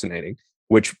fascinating,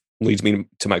 which leads me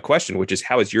to my question, which is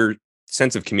how is your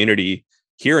sense of community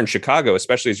here in Chicago,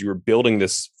 especially as you were building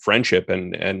this friendship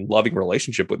and loving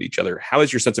relationship with each other? How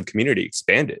has your sense of community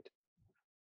expanded?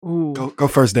 Ooh. Go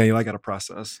first, Daniel. I got a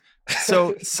process.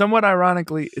 So somewhat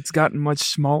ironically, it's gotten much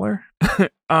smaller.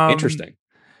 Interesting.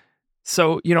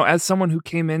 So, as someone who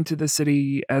came into the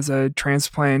city as a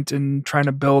transplant and trying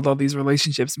to build all these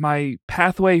relationships, my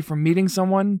pathway from meeting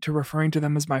someone to referring to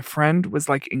them as my friend was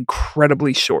like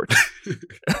incredibly short.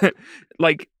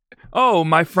 Like, oh,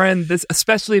 my friend, this,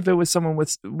 especially if it was someone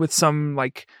with some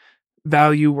like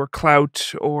value or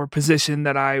clout or position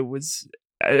that I was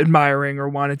admiring or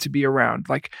wanted to be around.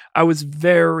 Like, I was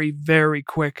very, very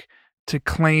quick to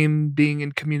claim being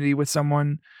in community with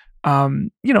someone.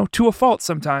 To a fault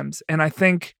sometimes. And I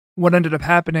think what ended up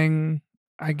happening,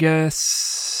 I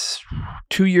guess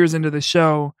 2 years into the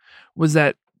show, was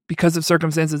that because of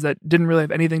circumstances that didn't really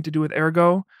have anything to do with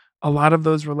Ergo, a lot of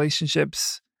those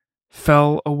relationships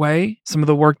fell away. Some of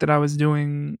the work that I was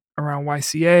doing around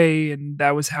YCA, and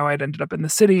that was how I'd ended up in the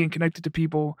city and connected to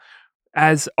people,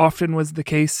 as often was the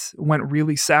case, went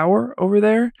really sour over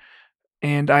there.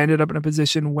 And I ended up in a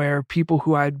position where people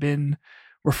who I'd been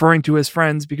referring to as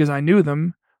friends because I knew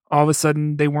them, all of a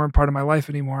sudden they weren't part of my life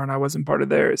anymore and I wasn't part of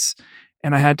theirs.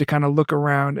 And I had to kind of look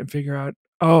around and figure out,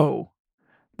 oh,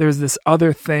 there's this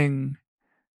other thing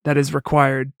that is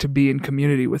required to be in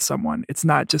community with someone. It's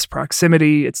not just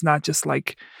proximity. It's not just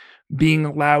like being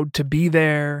allowed to be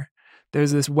there.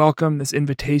 There's this welcome, this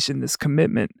invitation, this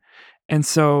commitment. And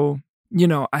so,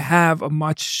 I have a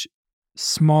much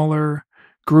smaller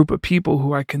group of people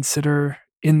who I consider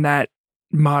in that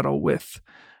model with.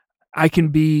 I can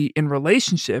be in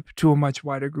relationship to a much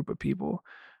wider group of people,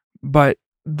 but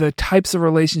the types of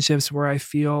relationships where I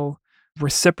feel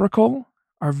reciprocal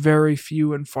are very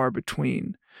few and far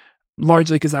between,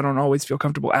 largely because I don't always feel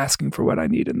comfortable asking for what I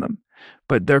need in them.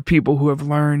 But there are people who have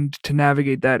learned to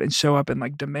navigate that and show up and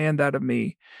like demand that of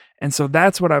me. And so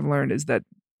that's what I've learned, is that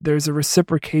there's a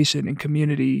reciprocation in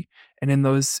community and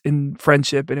in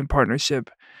friendship and in partnership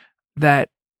that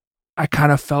I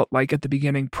kind of felt like at the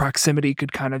beginning proximity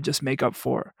could kind of just make up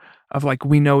for, of like,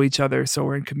 we know each other, so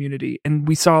we're in community. And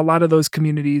we saw a lot of those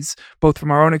communities, both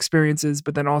from our own experiences,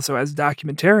 but then also as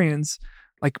documentarians,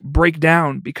 like break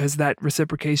down because that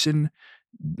reciprocation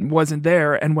wasn't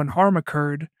there. And when harm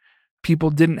occurred, people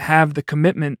didn't have the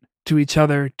commitment to each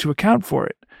other to account for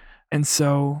it. And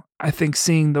so I think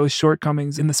seeing those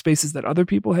shortcomings in the spaces that other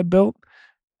people have built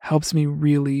helps me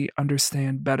really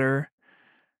understand better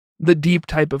the deep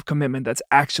type of commitment that's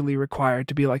actually required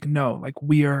to be like, no, like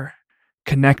we are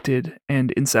connected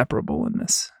and inseparable in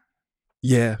this.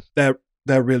 Yeah, that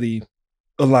really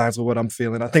aligns with what I'm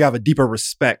feeling. I think I have a deeper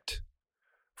respect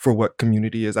for what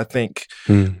community is. I think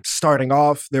starting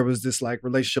off, there was this like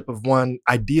relationship of one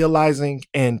idealizing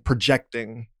and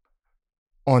projecting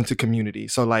onto community.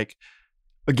 So like,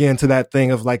 again, to that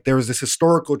thing of like, there was this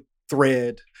historical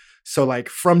thread. So like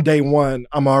from day one,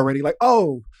 I'm already like,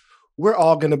 oh, we're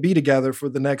all going to be together for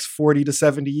the next 40 to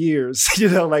 70 years.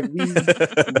 Like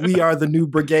we are the new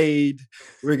brigade.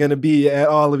 We're going to be at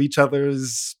all of each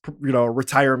other's,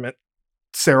 retirement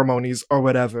ceremonies or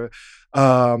whatever.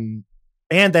 And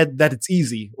that it's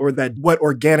easy, or that what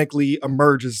organically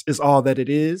emerges is all that it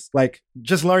is. Like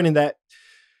just learning that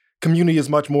community is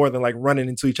much more than like running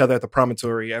into each other at the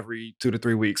promontory every 2 to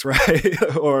 3 weeks,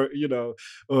 right?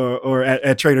 or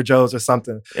at Trader Joe's or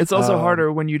something. It's also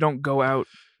harder when you don't go out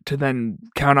to then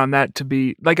count on that to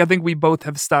be like, I think we both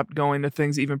have stopped going to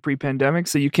things even pre-pandemic.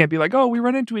 So you can't be like, oh, we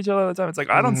run into each other all the time. It's like,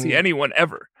 I don't see anyone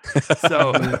ever.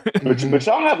 So, but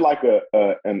y'all have like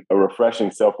a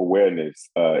refreshing self-awareness.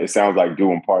 It sounds like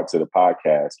doing parts of the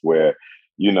podcast where,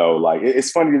 you know, like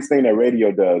it's funny, this thing that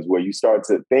radio does where you start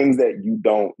to things that you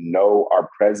don't know are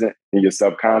present in your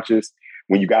subconscious.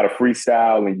 When you got a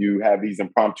freestyle and you have these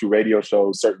impromptu radio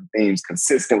shows, certain themes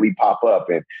consistently pop up.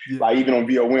 And like even on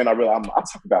VON, I realize I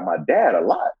talk about my dad a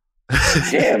lot.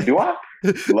 Damn, do I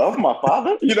love my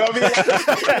father? You know what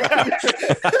I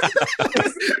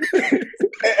mean?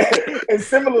 And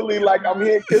similarly, like I'm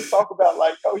hearing kids talk about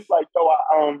like, oh, he's like,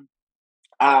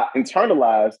 I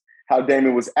internalized how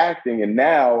Damon was acting. And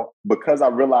now because I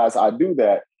realize I do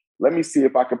that, let me see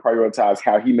if I can prioritize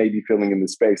how he may be feeling in the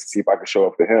space, see if I can show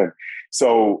up for him.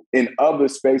 So in other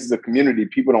spaces of community,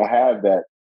 people don't have that.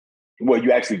 Well,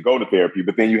 you actually go to therapy,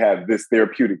 but then you have this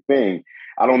therapeutic thing.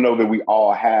 I don't know that we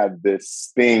all have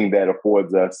this thing that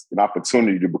affords us an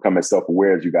opportunity to become as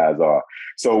self-aware as you guys are.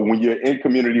 So when you're in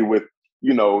community with,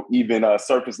 you know, even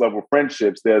surface level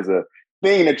friendships, there's a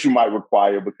thing that you might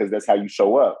require because that's how you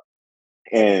show up.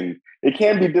 And it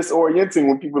can be disorienting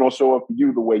when people don't show up for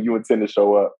you the way you intend to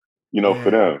show up, you know,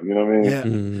 for them. You know what I mean? Yeah.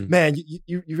 Man,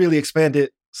 you really expanded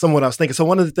some of what I was thinking. So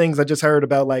one of the things I just heard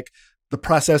about like the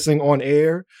processing on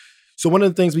air. So one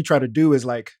of the things we try to do is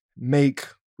like make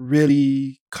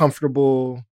really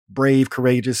comfortable, brave,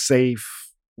 courageous,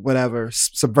 safe, whatever,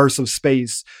 subversive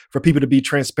space for people to be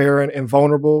transparent and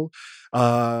vulnerable.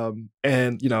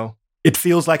 And, you know, it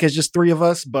feels like it's just three of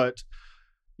us, but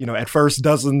you know, at first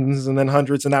dozens and then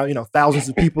hundreds and now, you know, thousands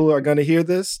of people are going to hear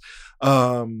this.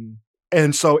 And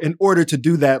so in order to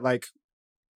do that, like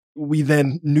we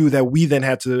then knew that we then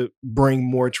had to bring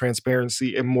more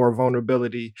transparency and more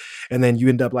vulnerability. And then you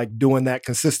end up like doing that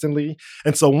consistently.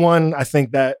 And so one, I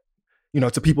think that, you know,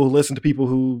 to people who listen, to people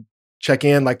who check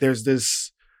in, like there's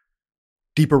this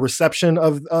deeper reception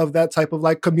of that type of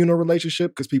like communal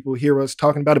relationship because people hear us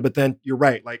talking about it. But then you're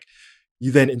right. Like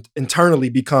you then internally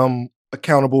become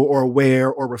accountable or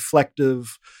aware or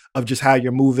reflective of just how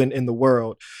you're moving in the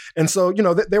world. And so, you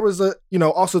know, there was a, you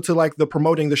know, also to like the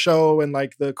promoting the show and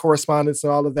like the correspondence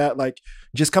and all of that, like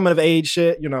just coming of age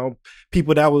shit, you know,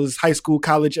 people that was high school,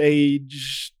 college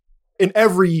age in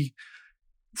every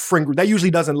friend group, that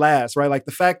usually doesn't last, right? Like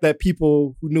the fact that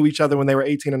people who knew each other when they were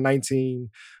 18 and 19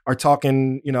 are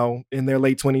talking, you know, in their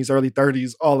late 20s, early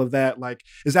 30s, all of that, like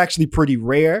is actually pretty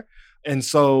rare. And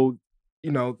so,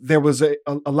 you know, there was a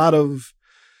lot of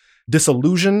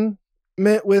disillusionment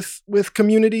with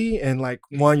community. And like,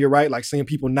 one, you're right, like seeing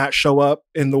people not show up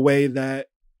in the way that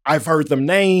I've heard them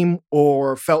name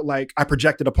or felt like I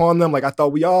projected upon them. Like I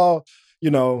thought we all, you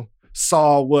know,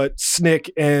 saw what SNCC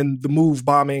and the MOVE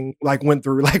bombing like went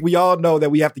through. Like we all know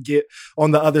that we have to get on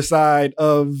the other side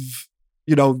of,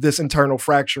 you know, this internal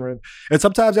fracturing. And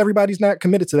sometimes everybody's not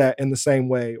committed to that in the same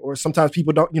way. Or sometimes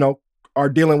people don't, you know, are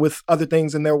dealing with other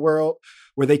things in their world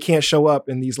where they can't show up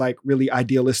in these like really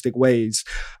idealistic ways.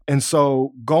 And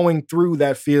so going through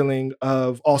that feeling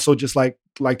of also just like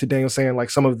to Daniel saying, like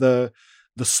some of the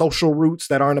social roots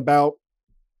that aren't about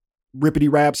rippity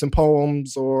raps and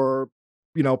poems or,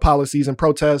 you know, policies and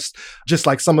protests, just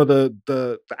like some of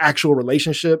the actual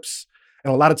relationships.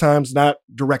 And a lot of times not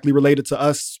directly related to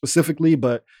us specifically,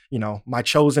 but, you know, my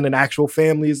chosen and actual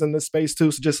family is in this space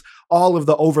too. So just all of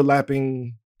the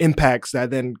overlapping impacts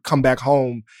that then come back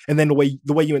home. And then the way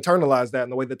you internalize that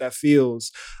and the way that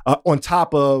feels on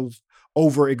top of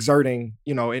overexerting,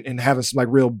 you know, and having some like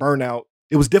real burnout,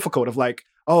 it was difficult of like,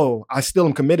 oh, I still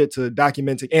am committed to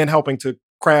documenting and helping to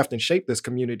craft and shape this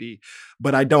community,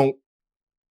 but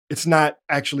it's not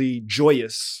actually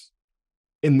joyous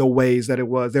in the ways that it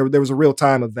was. There was a real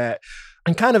time of that.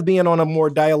 And kind of being on a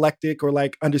more dialectic or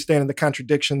like understanding the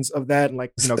contradictions of that. And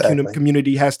like, you know,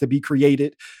 community has to be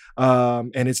created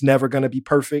and it's never going to be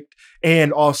perfect.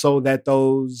 And also that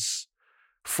those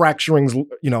fracturings,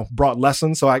 you know, brought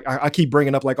lessons. So I keep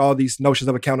bringing up like all these notions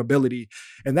of accountability.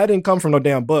 And that didn't come from no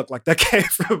damn book. Like that came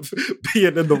from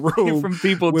being in the room. From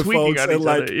people tweaking on each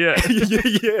like, other. Yeah.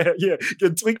 yeah.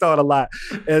 Getting tweaked on a lot.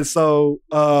 And so,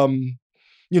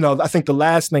 you know, I think the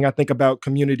last thing I think about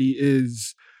community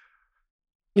is,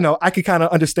 you know, I could kind of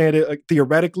understand it like,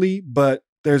 theoretically, but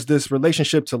there's this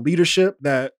relationship to leadership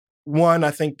that one,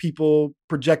 I think people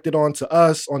projected onto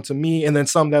us, onto me, and then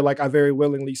some that like I very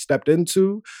willingly stepped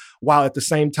into, while at the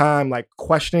same time like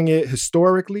questioning it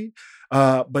historically.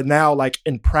 But now like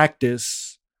in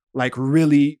practice, like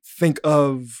really think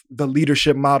of the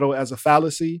leadership model as a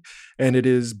fallacy, and it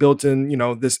is built in, you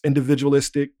know, this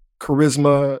individualistic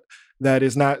charisma that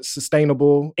is not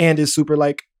sustainable and is super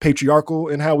like patriarchal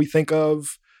in how we think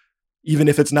of even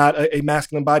if it's not a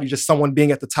masculine body, just someone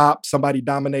being at the top, somebody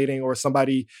dominating, or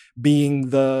somebody being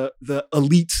the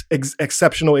elite,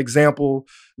 exceptional example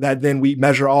that then we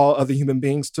measure all other human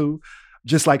beings to.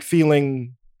 Just like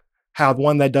feeling how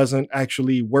one that doesn't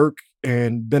actually work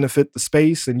and benefit the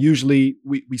space. And usually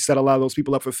we set a lot of those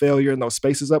people up for failure and those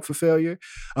spaces up for failure.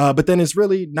 But then it's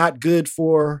really not good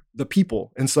for the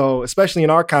people. And so, especially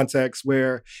in our context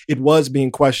where it was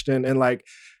being questioned and like,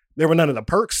 there were none of the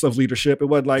perks of leadership. It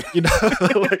wasn't like, you know,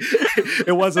 like,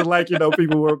 it wasn't like, you know,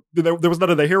 people were, there was none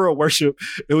of the hero worship.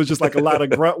 It was just like a lot of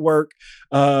grunt work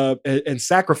and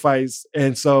sacrifice.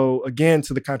 And so again,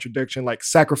 to the contradiction, like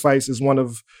sacrifice is one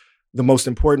of the most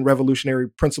important revolutionary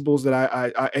principles that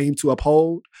I aim to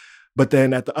uphold. But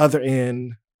then at the other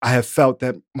end, I have felt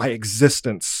that my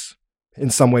existence in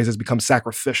some ways has become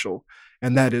sacrificial,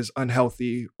 and that is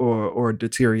unhealthy or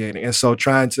deteriorating. And so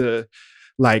trying to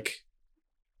like,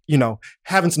 you know,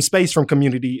 having some space from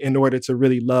community in order to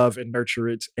really love and nurture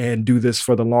it and do this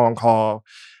for the long haul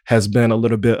has been a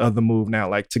little bit of the move now.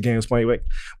 Like to Game's point, like,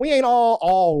 we ain't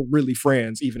all really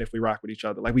friends, even if we rock with each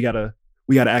other. Like we gotta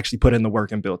actually put in the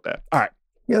work and build that. All right.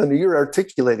 Yeah, and you're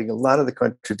articulating a lot of the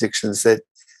contradictions that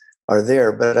are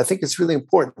there, but I think it's really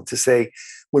important to say,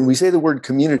 when we say the word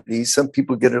community, some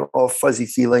people get an all fuzzy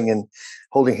feeling and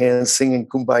holding hands, singing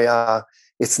Kumbaya.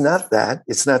 It's not that.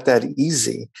 It's not that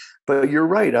easy. But you're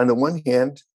right. On the one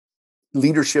hand,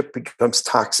 leadership becomes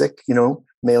toxic, you know,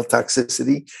 male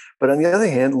toxicity. But on the other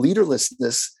hand,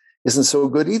 leaderlessness isn't so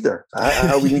good either.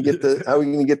 How are we going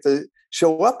to get to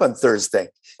show up on Thursday?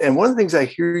 And one of the things I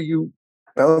hear you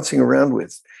bouncing around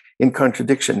with in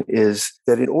contradiction is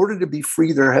that in order to be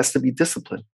free, there has to be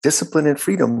discipline. Discipline and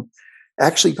freedom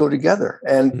actually go together.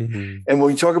 And and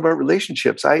when we talk about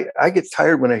relationships, I get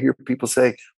tired when I hear people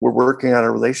say, we're working on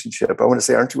a relationship. I want to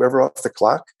say, aren't you ever off the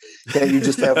clock? Can't you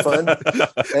just have fun?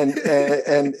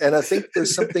 and I think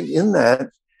there's something in that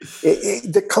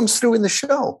that comes through in the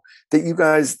show, that you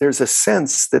guys, there's a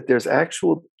sense that there's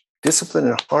actual discipline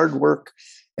and hard work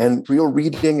and real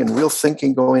reading and real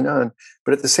thinking going on.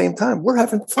 But at the same time, we're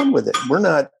having fun with it. We're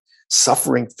not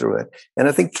suffering through it. And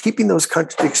I think keeping those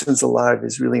contradictions alive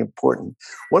is really important.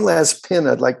 One last pin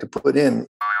I'd like to put in.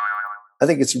 I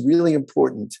think it's really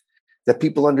important that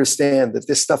people understand that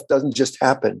this stuff doesn't just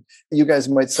happen. You guys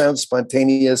might sound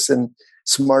spontaneous and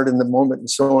smart in the moment and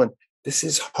so on. This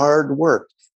is hard work.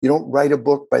 You don't write a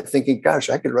book by thinking, gosh,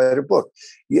 I could write a book.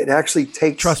 It actually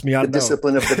takes Trust me, I the know.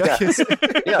 discipline of the desk.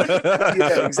 yeah, exactly.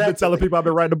 I've been telling people I've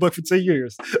been writing a book for 10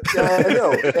 years. Yeah, I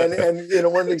know. And you know,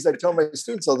 one of the things I tell my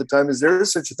students all the time is there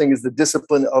is such a thing as the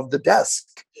discipline of the desk.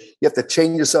 You have to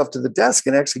chain yourself to the desk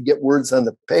and actually get words on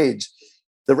the page.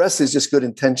 The rest is just good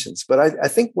intentions. But I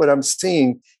think what I'm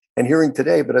seeing and hearing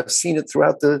today, but I've seen it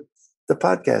throughout the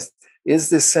podcast, is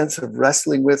this sense of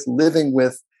wrestling with, living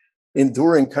with,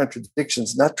 enduring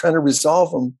contradictions, not trying to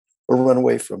resolve them or run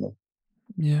away from them.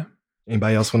 Yeah.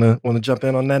 Anybody else want to jump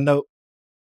in on that note?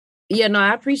 Yeah, no,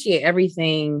 I appreciate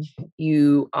everything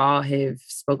you all have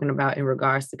spoken about in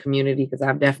regards to community, because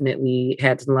I've definitely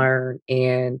had to learn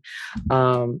and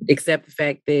accept the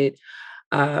fact that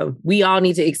we all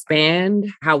need to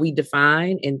expand how we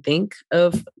define and think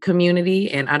of community.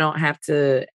 And I don't have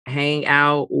to hang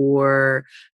out or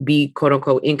be quote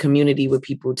unquote in community with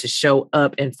people to show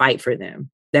up and fight for them.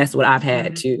 That's what I've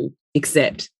had to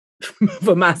accept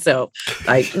for myself.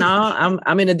 Like, no,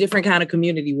 I'm in a different kind of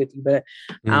community with you, but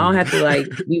I don't have to like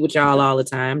be with y'all all the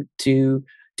time to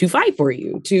fight for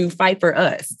you, to fight for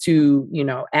us, to, you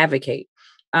know, advocate.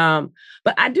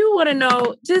 But I do want to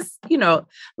know just, you know, a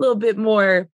little bit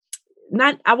more,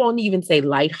 I won't even say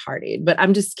lighthearted, but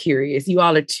I'm just curious. You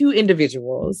all are two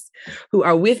individuals who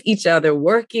are with each other,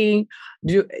 working,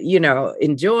 you know,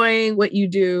 enjoying what you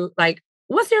do. Like,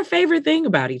 what's your favorite thing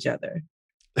about each other?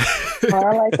 Oh,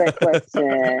 I like that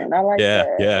question. I like that.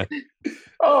 Yeah.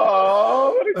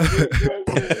 Oh,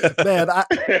 Man,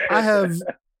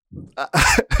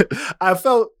 I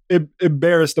felt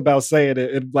embarrassed about saying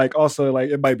it, and like also like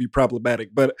it might be problematic,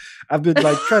 but I've been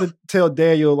like trying to tell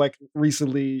Daniel like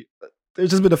recently.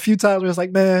 There's just been a few times where it's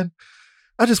like, man,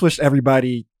 I just wish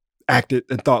everybody acted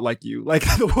and thought like you. Like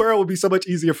the world would be so much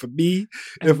easier for me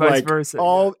if like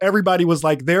everybody was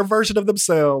like their version of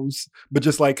themselves, but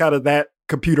just like kind of that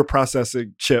computer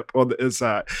processing chip on the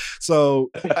inside.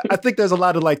 So I think there's a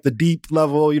lot of like the deep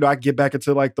level, you know, I get back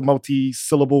into like the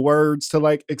multi-syllable words to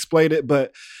like explain it,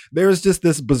 but there's just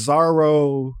this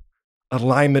bizarro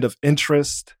alignment of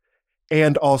interest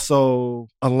and also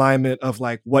alignment of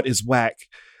like what is whack.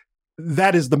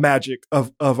 That is the magic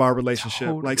of our relationship.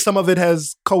 Totally. Like some of it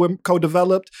has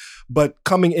co-developed, but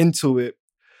coming into it,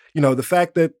 you know, the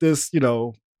fact that this, you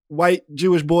know, white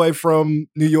Jewish boy from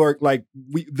New York, like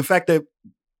the fact that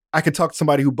I could talk to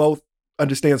somebody who both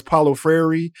understands Paulo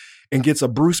Freire and gets a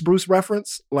Bruce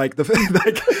reference, like the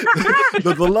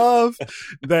love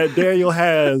that Daniel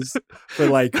has for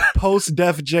like post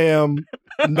Def Jam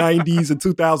 90s and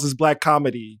 2000s black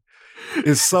comedy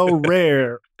is so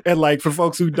rare. And like for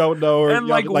folks who don't know, or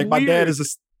like my dad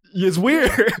it's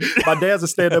weird. My dad's a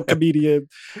stand-up comedian,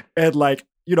 and like,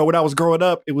 you know, when I was growing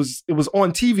up, it was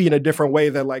on TV in a different way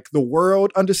that like the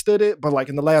world understood it. But like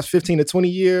in the last 15 to 20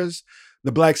 years,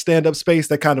 the black stand-up space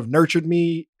that kind of nurtured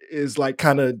me is like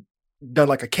kind of done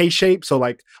like a K-shape. So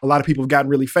like a lot of people have gotten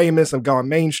really famous and gone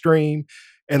mainstream,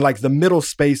 and like the middle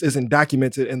space isn't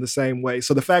documented in the same way.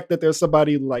 So the fact that there's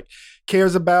somebody who like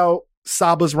cares about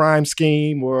Saba's rhyme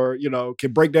scheme, or, you know,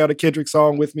 can break down a Kendrick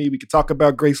song with me, we could talk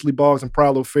about Grace Lee Boggs and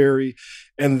Paulo Freire,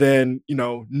 and then, you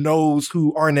know, knows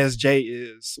who Arnez J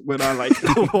is when I like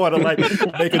want to like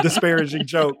make a disparaging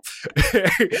joke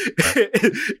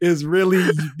is really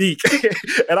unique.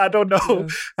 And I don't know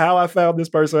how I found this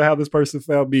person or how this person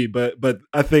found me, but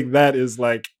I think that is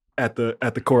like at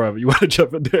the core of it. You want to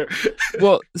jump in there?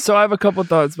 Well, so I have a couple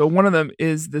thoughts, but one of them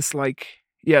is this like,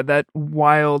 yeah, that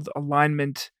wild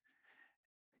alignment.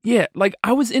 Yeah, like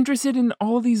I was interested in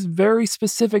all these very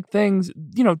specific things,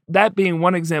 you know, that being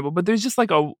one example, but there's just like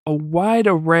a wide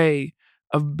array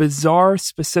of bizarre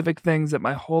specific things that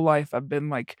my whole life I've been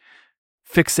like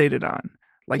fixated on.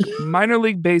 Like minor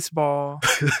league baseball,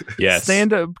 Yes.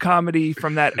 stand-up comedy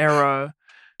from that era,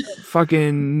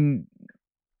 fucking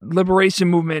liberation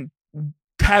movement,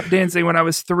 tap dancing when I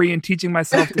was 3 and teaching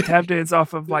myself to tap dance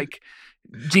off of like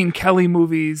Gene Kelly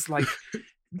movies, like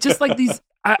just like these.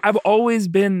 I've always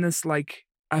been this like,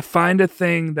 I find a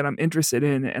thing that I'm interested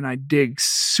in and I dig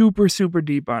super, super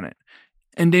deep on it.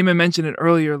 And Damon mentioned it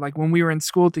earlier, like when we were in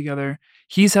school together,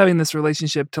 he's having this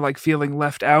relationship to like feeling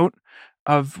left out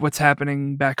of what's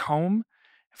happening back home.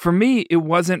 For me, it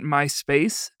wasn't my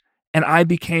space, and I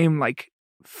became like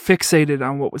fixated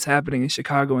on what was happening in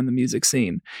Chicago in the music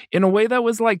scene in a way that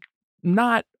was like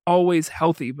not always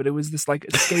healthy, but it was this like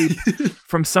escape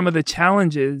from some of the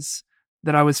challenges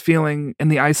that I was feeling in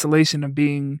the isolation of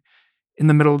being in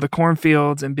the middle of the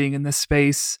cornfields and being in this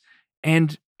space,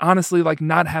 and honestly, like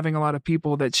not having a lot of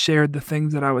people that shared the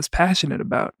things that I was passionate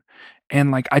about.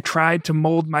 And like, I tried to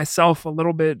mold myself a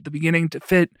little bit at the beginning to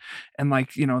fit. And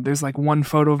like, you know, there's like one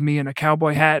photo of me in a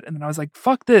cowboy hat. And then I was like,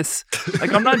 fuck this.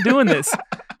 Like, I'm not doing this.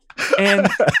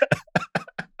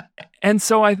 And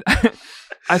so I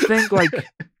think like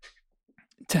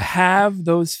to have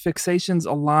those fixations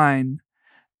align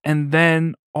and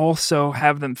then also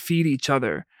have them feed each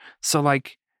other. So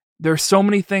like, there's so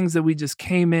many things that we just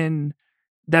came in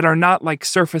that are not like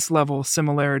surface level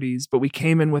similarities, but we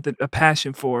came in with a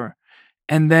passion for.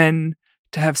 And then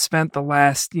to have spent the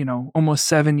last, you know, almost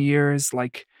 7 years,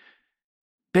 like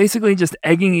basically just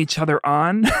egging each other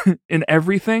on in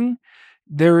everything,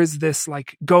 there is this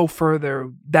like, go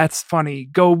further. That's funny.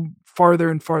 Go farther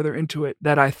and farther into it,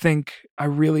 that I think I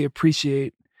really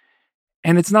appreciate.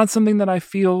 And it's not something that I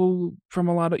feel from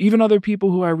a lot of, even other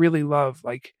people who I really love.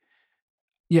 Like,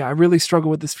 yeah, I really struggle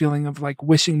with this feeling of like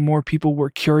wishing more people were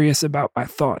curious about my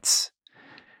thoughts.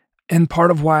 And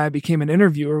part of why I became an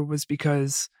interviewer was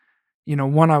because, you know,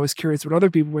 one, I was curious what other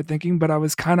people were thinking, but I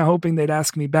was kind of hoping they'd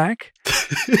ask me back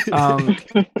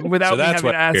without me having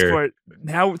to ask for it.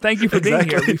 Now, thank you for being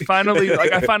here. We finally,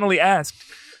 like, I finally asked.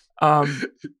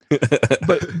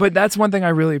 But that's one thing I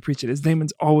really appreciate is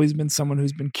Damon's always been someone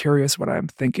who's been curious what I'm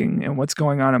thinking and what's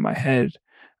going on in my head,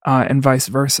 and vice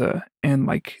versa. And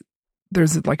like,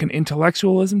 there's like an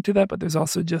intellectualism to that, but there's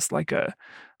also just like an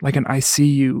I see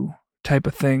you type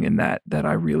of thing in that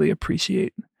I really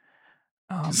appreciate.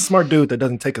 Smart dude that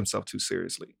doesn't take himself too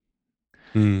seriously.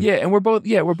 Yeah, and we're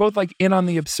both like in on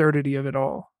the absurdity of it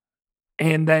all.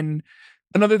 And then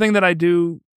another thing that I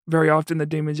do very often that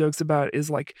Damon jokes about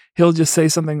is like he'll just say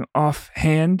something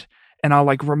offhand and I'll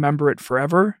like remember it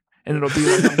forever, and it'll be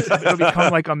like it'll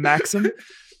become like a maxim.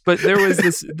 But there was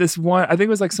this one, I think it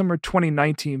was like summer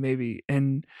 2019 maybe,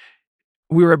 and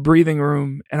we were at Breathing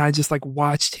Room and I just like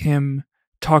watched him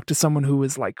talk to someone who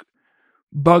was like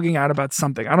bugging out about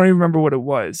something. I don't even remember what it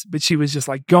was, but she was just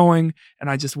like going,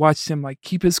 and I just watched him like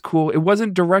keep his cool. It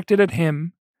wasn't directed at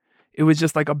him. It was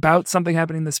just like about something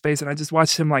happening in the space. And I just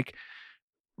watched him like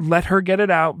let her get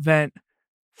it out, vent,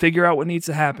 figure out what needs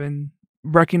to happen,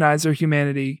 recognize her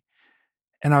humanity.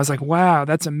 And I was like, wow,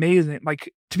 that's amazing.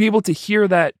 Like to be able to hear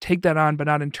that, take that on, but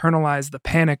not internalize the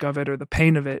panic of it or the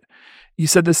pain of it. You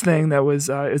said this thing that was,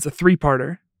 it's a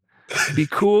 3-parter. Be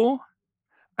cool.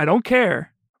 I don't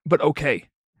care, but okay.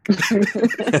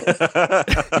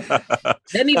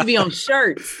 That needs to be on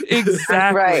shirts.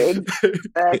 Exactly. Right.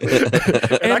 Exactly.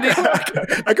 And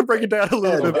I can break it down a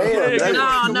little bit.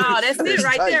 No, that's it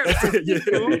right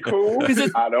there. Cool.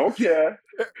 I don't care.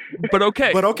 But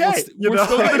okay. We're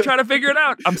still going to try to figure it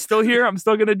out. I'm still here. I'm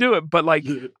still going to do it. But like,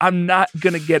 I'm not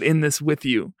going to get in this with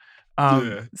you.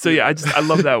 I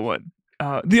love that one.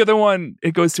 The other one,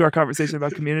 it goes to our conversation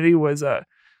about community, was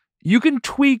you can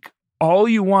tweak all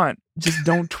you want, just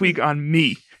don't tweak on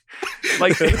me.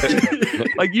 Like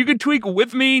you can tweak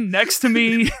with me, next to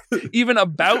me, even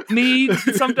about me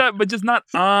sometimes, but just not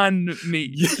on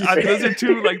me. Those are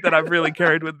two like that I've really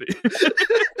carried with me.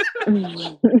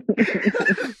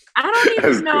 I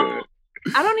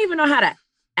don't even know how to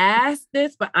ask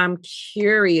this, but I'm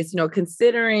curious,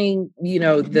 considering,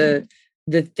 the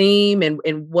theme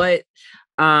and what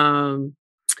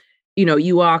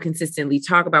you all consistently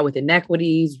talk about with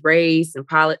inequities, race, and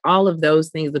all of those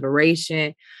things,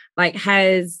 liberation. Like,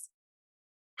 has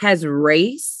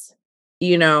race,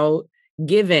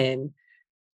 given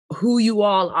who you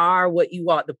all are, what you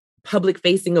all, the public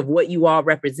facing of what you all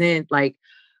represent, like,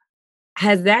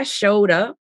 has that showed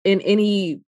up in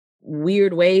any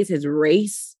weird ways? Has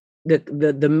race,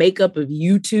 the makeup of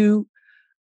you two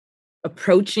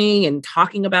approaching and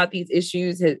talking about these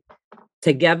issues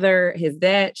together, has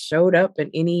that showed up in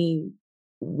any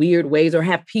weird ways, or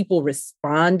have people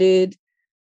responded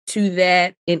to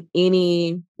that in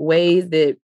any ways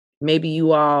that maybe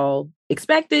you all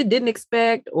expected, didn't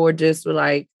expect, or just were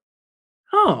like,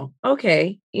 oh,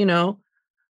 okay,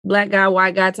 black guy,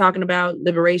 white guy talking about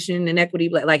liberation and equity,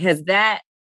 like, has that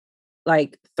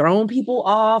like thrown people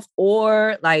off,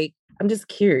 or like, I'm just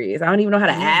curious. I don't even know how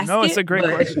to ask. No, it's a great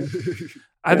question.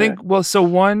 I think, so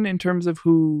one, in terms of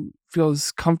who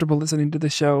feels comfortable listening to the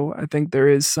show, I think there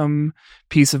is some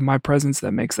piece of my presence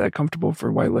that makes that comfortable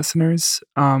for white listeners.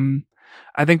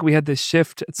 I think we had this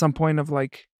shift at some point of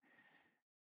like,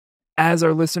 as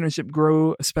our listenership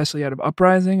grew, especially out of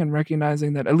Uprising, and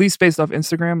recognizing that, at least based off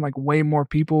Instagram, like way more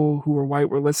people who were white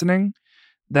were listening,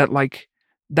 that like,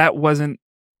 that wasn't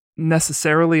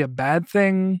necessarily a bad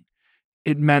thing.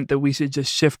 It meant that we should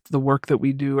just shift the work that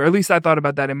we do. Or at least I thought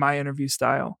about that in my interview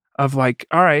style of like,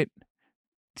 all right,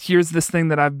 here's this thing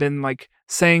that I've been like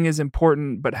saying is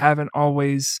important, but haven't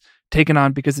always taken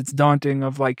on because it's daunting,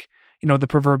 of like, the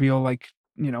proverbial, like,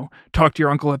 talk to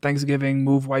your uncle at Thanksgiving,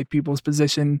 move white people's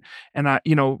position. And I,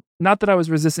 not that I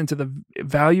was resistant to the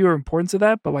value or importance of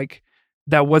that, but like,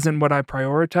 that wasn't what I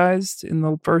prioritized in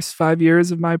the first 5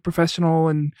 years of my professional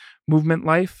and movement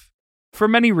life, for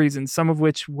many reasons, some of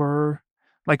which were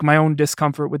like my own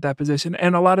discomfort with that position.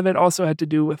 And a lot of it also had to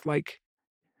do with like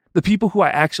the people who I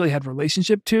actually had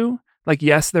relationship to. Like,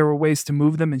 yes, there were ways to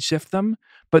move them and shift them,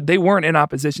 but they weren't in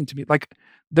opposition to me. Like,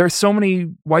 there are so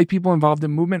many white people involved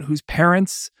in movement whose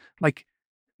parents, like,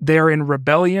 they're in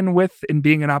rebellion with and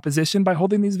being in opposition by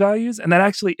holding these values. And that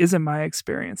actually isn't my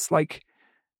experience. Like,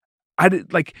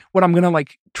 what I'm going to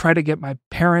like try to get my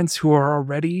parents, who are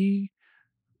already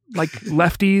like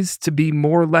lefties, to be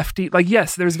more lefty. Like,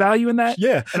 yes, there's value in that.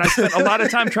 Yeah. And I spent a lot of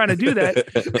time trying to do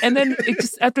that. And then it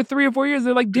just, after 3 or 4 years,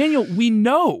 they're like, Daniel, we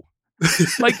know.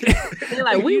 Like, they're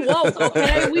like, we woke,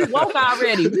 okay? We woke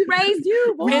already. We raised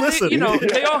you. Boy. And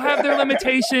they all have their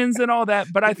limitations and all that.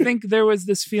 But I think there was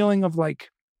this feeling of like,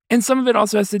 and some of it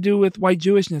also has to do with white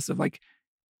Jewishness, of like,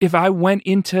 if I went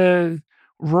into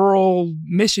rural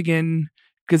Michigan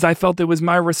because I felt it was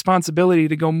my responsibility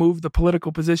to go move the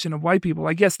political position of white people,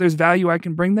 like, yes, there's value I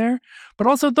can bring there, but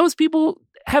also those people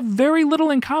have very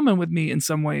little in common with me in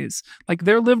some ways. Like,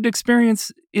 their lived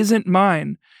experience isn't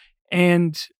mine.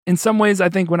 And in some ways, I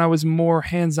think when I was more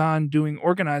hands-on doing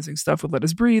organizing stuff with Let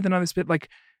Us Breathe and other bit, like,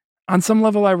 on some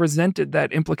level, I resented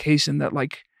that implication that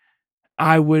like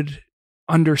I would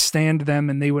understand them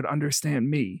and they would understand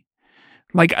me.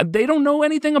 Like, they don't know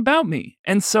anything about me.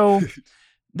 And so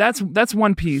that's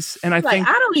one piece. And I think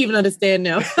I don't even understand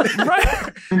now.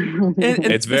 Right. And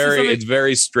it's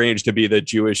very strange to be the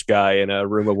Jewish guy in a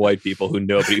room of white people who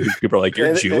people are like,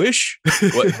 you're Jewish?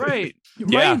 What? Right.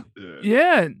 Yeah. Right.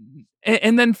 Yeah.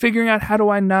 And then figuring out, how do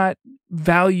I not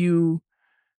value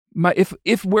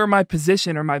if where my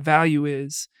position or my value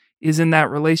is in that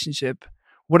relationship,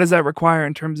 what does that require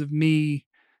in terms of me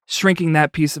shrinking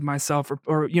that piece of myself,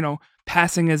 or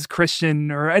passing as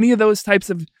Christian, or any of those types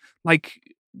of, like,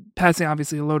 passing,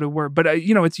 obviously a loaded word, but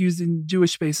it's used in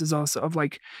Jewish spaces also, of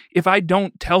like, if I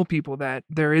don't tell people that,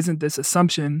 there isn't this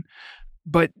assumption,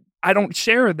 but I don't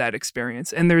share that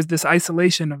experience, and there's this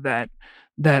isolation of that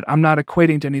I'm not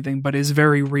equating to anything, but is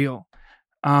very real.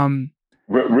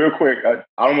 Real quick,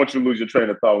 I don't want you to lose your train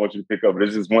of thought. I want you to pick up. But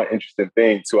there's just one interesting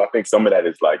thing too. I think some of that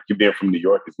is like you being from New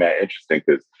York is mad interesting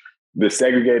because the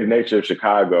segregated nature of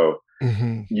Chicago,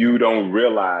 you don't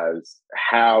realize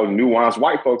how nuanced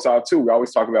white folks are too. We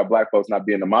always talk about black folks not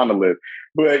being a monolith,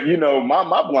 but you know, my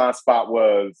blind spot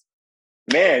was,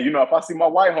 man, you know, if I see my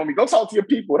white homie, go talk to your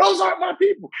people. Those aren't my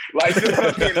people. Like, you know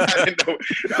what I mean? I didn't know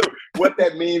what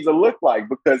that means or look like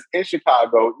because in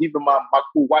Chicago, even my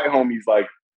cool white homies, like,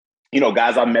 you know,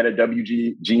 guys I met at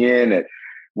WGN and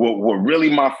were really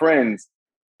my friends.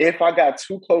 If I got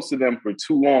too close to them for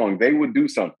too long, they would do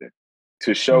something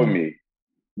to show me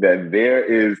that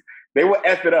they would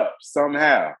F it up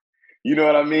somehow. You know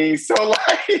what I mean? So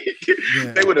like,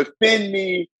 they would offend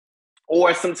me.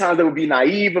 Or sometimes they would be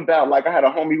naive about, like, I had a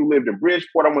homie who lived in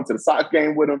Bridgeport. I went to the Sox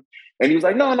game with him. And he was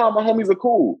like, no, my homies are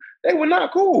cool. They were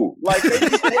not cool. Like, they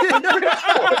just wasn't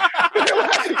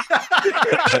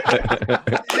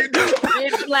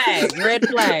Red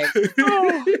flag.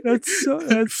 Oh,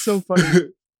 that's so funny.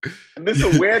 This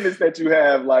awareness that you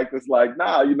have, like, it's like,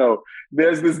 nah, you know,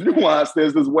 there's this nuance.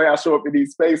 There's this way I show up in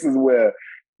these spaces where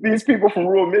these people from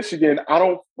rural Michigan, I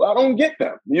don't get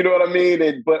them. You know what I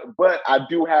mean? But I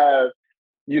do have,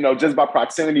 you know, just by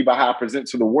proximity, by how I present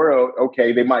to the world,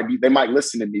 okay, they might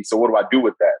listen to me. So what do I do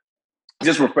with that?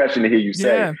 Just refreshing to hear you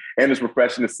say. Yeah. And it's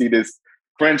refreshing to see this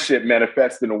friendship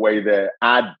manifest in a way that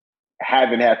I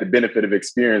haven't had the benefit of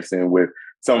experiencing with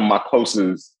some of my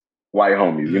closest white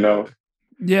homies, you know?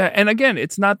 Yeah. And again,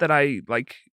 it's not that I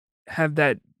like have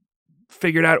that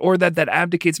figured out or that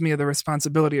abdicates me of the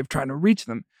responsibility of trying to reach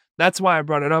them. That's why I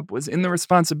brought it up, was in the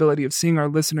responsibility of seeing our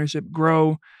listenership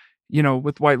grow, you know,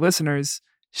 with white listeners,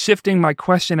 shifting my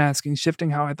question asking,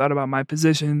 shifting how I thought about my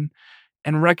position,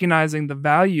 and recognizing the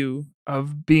value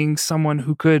of being someone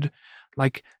who could,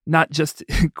 like, not just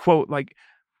quote, like,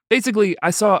 basically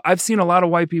I've seen a lot of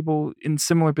white people in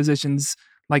similar positions,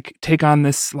 like, take on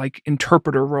this, like,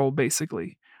 interpreter role,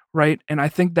 basically. Right. And I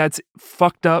think that's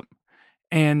fucked up.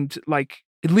 And, like,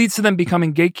 it leads to them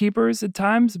becoming gatekeepers at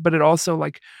times, but it also,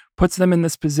 like, puts them in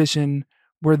this position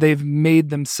where they've made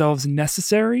themselves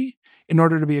necessary in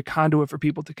order to be a conduit for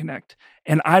people to connect.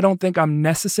 And I don't think I'm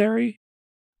necessary,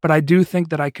 but I do think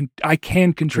that I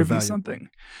can contribute something.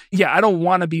 Yeah, I don't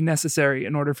want to be necessary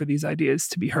in order for these ideas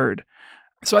to be heard.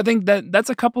 So I think that's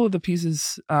a couple of the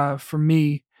pieces for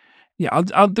me. Yeah,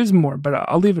 I'll there's more, but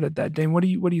I'll leave it at that. Dane, what do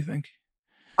you think?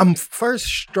 I'm first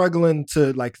struggling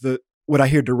to, like, what I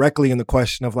hear directly in the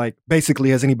question of, like, basically,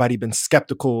 has anybody been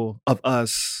skeptical of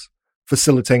us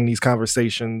facilitating these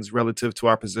conversations relative to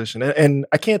our position? And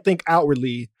I can't think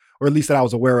outwardly, or at least that I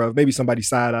was aware of. Maybe somebody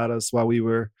side-eyed us while we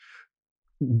were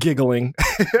giggling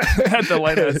at the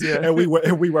lighthouse, yeah. and we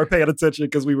were paying attention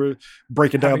because we were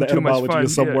breaking down the etymology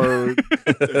of some word,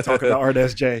 talking about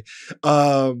RSJ.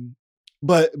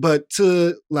 But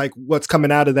to, like, what's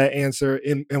coming out of that answer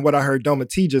and what I heard Doma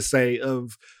T just say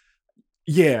of,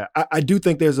 yeah, I do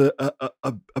think there's a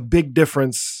big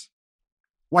difference.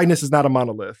 Whiteness is not a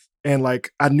monolith. And, like,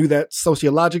 I knew that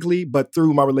sociologically, but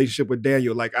through my relationship with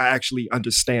Daniel, like, I actually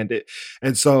understand it.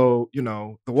 And so, you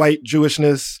know, the white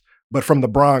Jewishness, but from the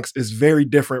Bronx, is very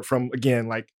different from, again,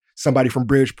 like, somebody from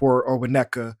Bridgeport or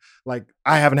Winnetka. Like,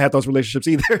 I haven't had those relationships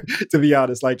either, to be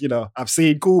honest. Like, you know, I've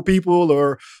seen cool people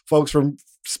or folks from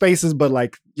spaces, but,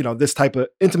 like, you know, this type of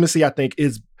intimacy, I think,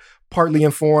 is partly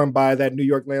informed by that New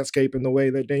York landscape and the way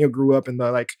that Daniel grew up and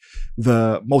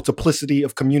the multiplicity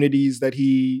of communities that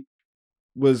he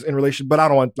was in relation. But I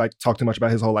don't want to, like, talk too much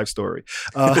about his whole life story.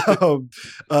 But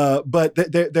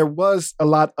there was a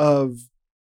lot of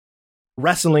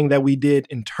wrestling that we did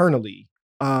internally,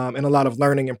 and a lot of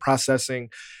learning and processing.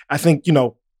 I think, you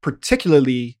know,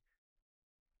 particularly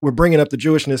we're bringing up the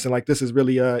Jewishness and, like, this is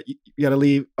really, you got to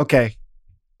leave. Okay.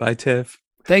 Bye, Tiff.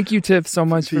 Thank you, Tiff, so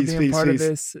much for being part of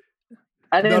this.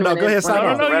 I didn't go ahead, sign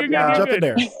off. Jump in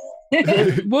there.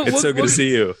 It's so good to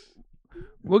see you.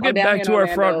 We'll get back to our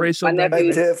front racial.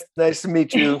 Hi, Tiff. Nice to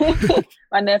meet you.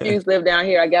 My nephews live down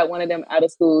here. I got one of them out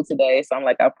of school today, so I'm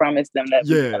like, I promised them that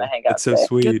we're gonna hang out. That's so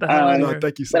sweet.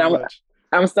 Thank you so much.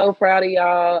 I'm so proud of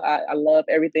y'all. I love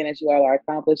everything that you all are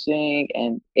accomplishing,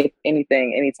 and if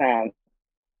anything, anytime,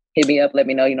 hit me up. Let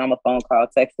me know. You know, I'm a phone call,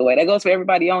 text away. That goes for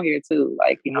everybody on here too.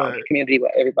 Like, you know, the community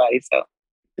with everybody. So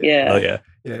yeah. Oh yeah.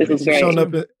 This is great. Showing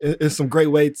up in some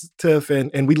great ways, Tiff,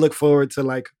 and we look forward to,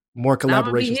 like, more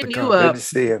collaborations to come. Good to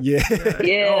see you. Yeah.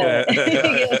 Yeah.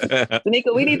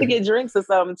 Tanika, we need to get drinks or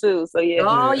something too. So yeah.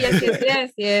 Oh, yes. All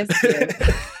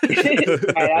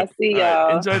right, I'll see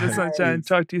y'all. Enjoy the sunshine.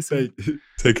 Talk to you soon.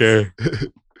 Take care.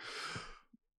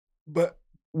 But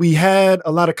we had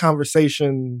a lot of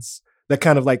conversations that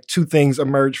kind of, like, two things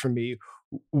emerged for me.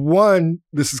 one,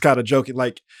 this is kind of joking,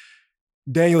 like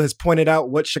Daniel has pointed out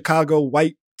what Chicago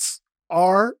whites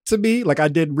are to me. Like I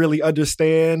didn't really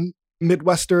understand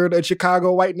Midwestern and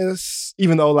Chicago whiteness,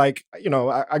 even though like,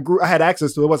 I had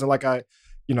access to it. It wasn't like I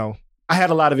had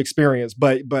a lot of experience,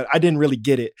 but I didn't really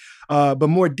get it. But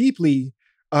more deeply,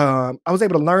 I was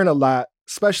able to learn a lot,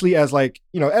 especially as like,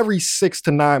 every 6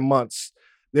 to 9 months,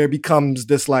 there becomes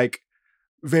this like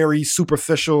very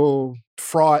superficial,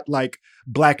 fraught, like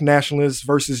Black nationalist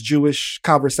versus Jewish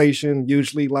conversation,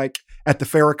 usually like at the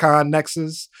Farrakhan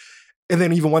nexus. And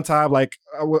then even one time, like,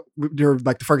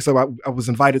 the first time I was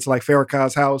invited to like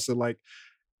Farrakhan's house, and like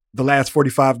the last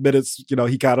 45 minutes,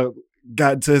 he kind of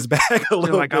got into his bag a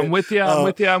little like, bit. I'm with you. I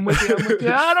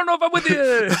don't know if I'm with you.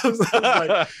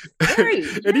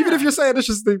 And even if you're saying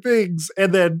interesting things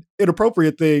and then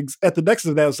inappropriate things, at the next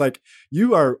of that, it's like,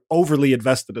 you are overly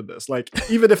invested in this. Like,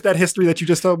 even if that history that you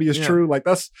just told me is true, like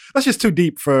that's just too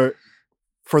deep for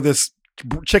this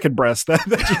chicken breast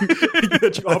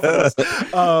that you offer us.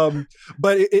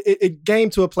 But it came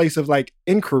to a place of like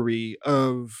inquiry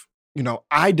of,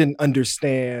 I didn't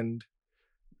understand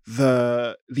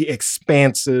the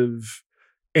expansive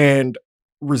and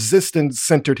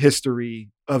resistance-centered history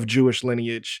of Jewish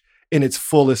lineage in its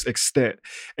fullest extent.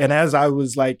 And as I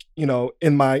was like,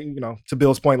 in my, to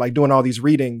Bill's point, like doing all these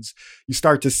readings, you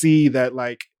start to see that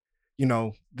like,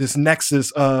 this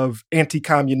nexus of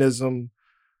anti-communism,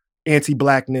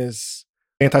 anti-Blackness,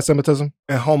 anti-Semitism,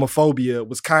 and homophobia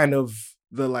was kind of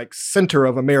the like center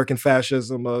of American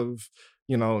fascism, of,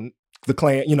 the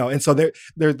Klan, and so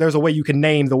there's a way you can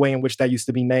name the way in which that used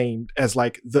to be named as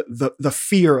like the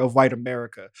fear of white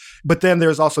America. But then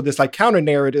there's also this like counter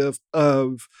narrative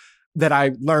of that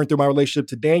I learned through my relationship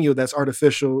to Daniel that's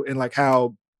artificial, and like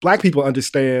how Black people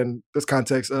understand this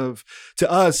context of, to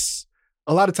us,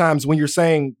 a lot of times when you're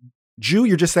saying Jew,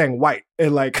 you're just saying white.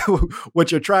 And like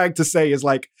what you're trying to say is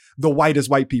like the whitest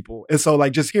white people. And so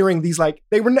like just hearing these, like,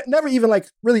 they were never even like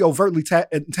really overtly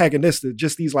antagonistic,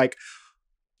 just these like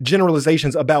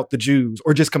generalizations about the Jews,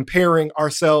 or just comparing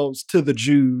ourselves to the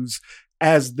Jews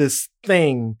as this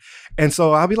thing. And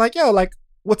so I'll be like, yo, like,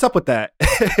 what's up with that?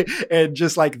 And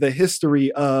just like the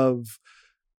history of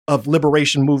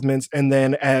liberation movements, and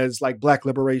then as like Black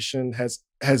liberation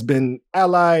has been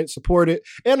allied, supported,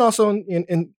 and also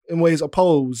in ways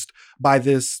opposed by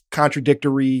this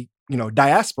contradictory,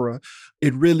 diaspora,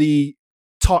 it really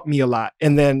taught me a lot.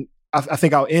 And then I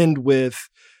think I'll end with,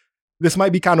 this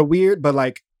might be kind of weird, but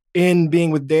like in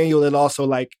being with Daniel, it also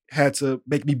like had to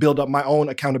make me build up my own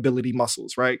accountability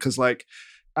muscles, right? Because like,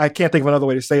 I can't think of another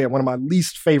way to say it. One of my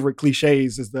least favorite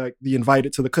cliches is the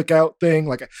invited to the cookout thing.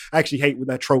 Like, I actually hate with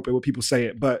that trope and when people say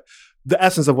it, but the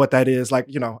essence of what that is, like,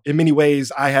 in many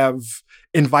ways I have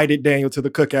invited Daniel to the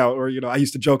cookout, or, I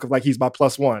used to joke of like, he's my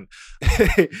plus one.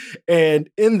 And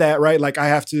in that, right, like I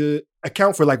have to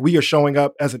account for like, we are showing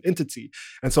up as an entity.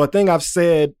 And so a thing I've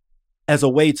said as a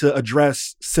way to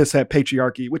address cishet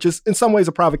patriarchy, which is in some ways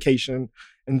a provocation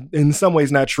and in some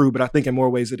ways not true, but I think in more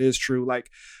ways it is true. Like,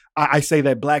 I say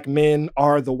that Black men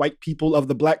are the white people of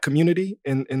the Black community,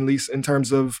 at least in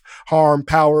terms of harm,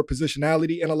 power,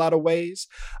 positionality in a lot of ways.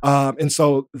 And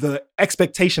so the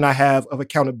expectation I have of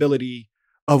accountability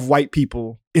of white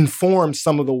people informs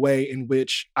some of the way in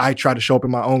which I try to show up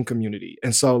in my own community.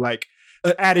 And so like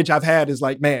an adage I've had is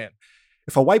like, man,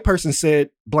 if a white person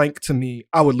said blank to me,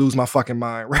 I would lose my fucking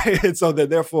mind, right? And so that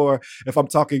therefore, if I'm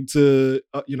talking to,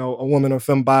 a woman or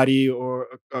femme body or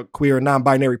a queer or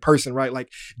non-binary person, right?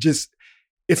 Like just,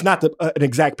 it's not an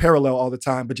exact parallel all the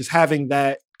time, but just having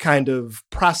that kind of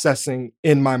processing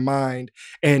in my mind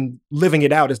and living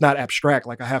it out is not abstract.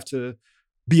 Like I have to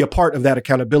be a part of that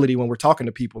accountability when we're talking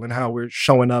to people and how we're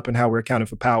showing up and how we're accounting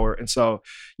for power. And so,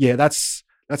 yeah, that's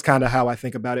kind of how I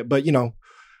think about it. But,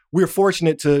 we're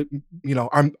fortunate to,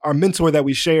 our mentor that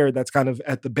we shared, that's kind of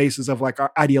at the basis of like our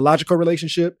ideological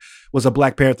relationship, was a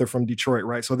Black Panther from Detroit,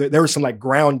 right? So there was some like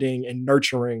grounding and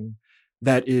nurturing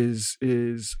that is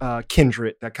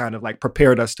kindred, that kind of like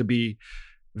prepared us to be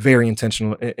very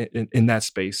intentional in that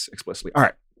space explicitly. All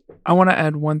right. I want to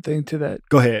add one thing to that.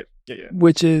 Go ahead. Yeah.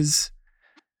 Which is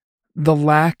the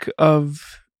lack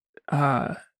of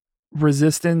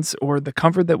resistance or the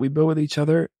comfort that we build with each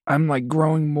other. I'm like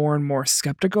growing more and more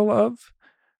skeptical of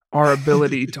our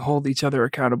ability to hold each other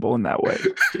accountable in that way.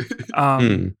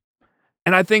 And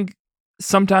I think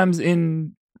sometimes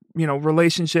in,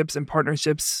 relationships and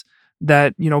partnerships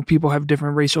that, people have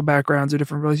different racial backgrounds or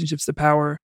different relationships to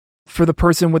power. For the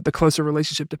person with the closer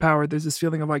relationship to power, there's this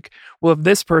feeling of like, well, if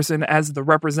this person as the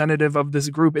representative of this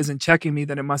group isn't checking me,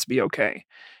 then it must be okay.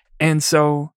 And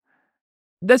so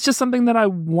that's just something that I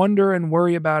wonder and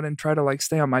worry about and try to like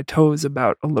stay on my toes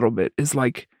about a little bit, is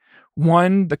like,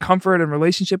 one, the comfort and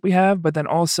relationship we have, but then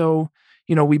also,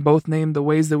 you know, we both named the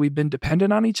ways that we've been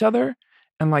dependent on each other.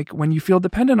 And like, when you feel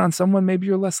dependent on someone, maybe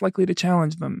you're less likely to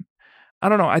challenge them. I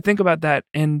don't know. I think about that,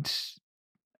 and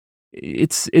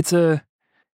it's a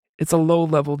low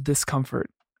level discomfort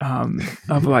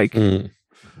of like,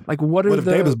 like what if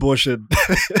Dave is bullshit?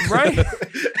 Right?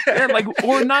 Yeah, like,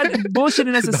 or not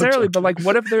bullshitting necessarily, but like,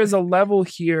 what if there's a level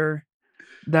here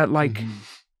that like,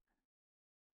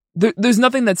 there's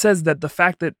nothing that says that the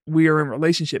fact that we are in a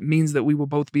relationship means that we will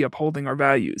both be upholding our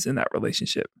values in that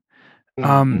relationship.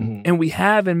 And we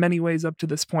have in many ways up to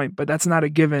this point, but that's not a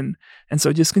given. And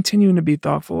so just continuing to be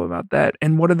thoughtful about that.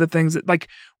 And what are the things that, like,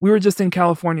 we were just in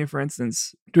California, for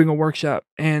instance, doing a workshop,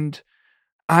 and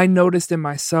I noticed in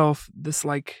myself this,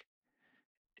 like,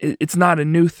 it's not a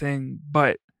new thing,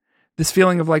 but this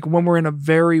feeling of like, when we're in a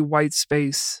very white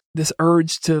space, this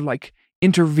urge to like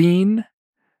intervene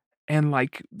and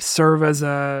like serve as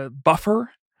a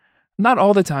buffer, not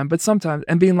all the time, but sometimes,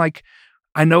 and being like,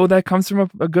 I know that comes from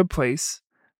a good place.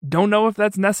 Don't know if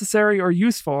that's necessary or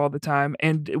useful all the time.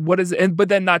 And but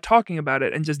then not talking about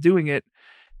it and just doing it,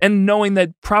 and knowing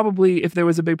that probably if there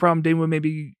was a big problem, Dane would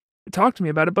maybe talk to me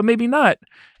about it, but maybe not.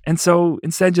 And so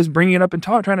instead just bringing it up and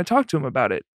trying to talk to him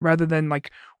about it, rather than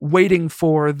like waiting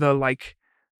for the, like,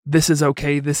 this is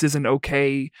okay, this isn't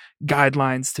okay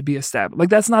guidelines to be established. Like,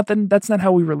 that's not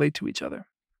how we relate to each other.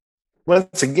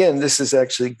 Once again, this is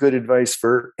actually good advice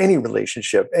for any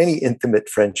relationship, any intimate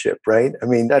friendship, right? I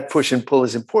mean, that push and pull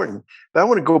is important. But I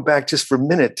want to go back just for a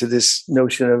minute to this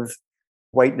notion of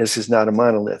whiteness is not a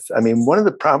monolith. I mean, one of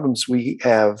the problems we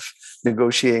have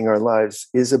negotiating our lives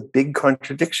is a big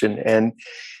contradiction. And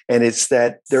it's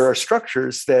that there are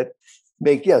structures that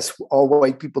make, yes, all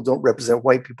white people don't represent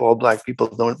white people, all black people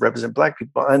don't represent black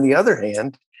people. On the other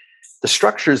hand, the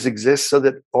structures exist so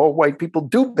that all white people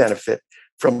do benefit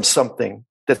from something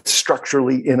that's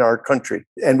structurally in our country.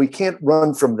 And we can't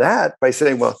run from that by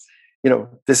saying, well, you know,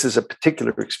 this is a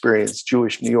particular experience,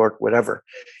 Jewish, New York, whatever.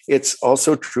 It's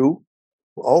also true,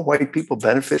 all white people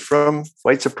benefit from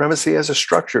white supremacy as a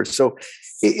structure. So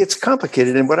it's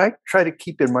complicated. And what I try to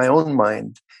keep in my own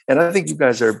mind, and I think you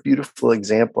guys are a beautiful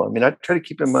example. I mean, I try to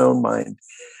keep in my own mind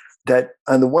that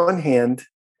on the one hand,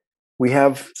 we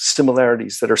have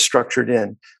similarities that are structured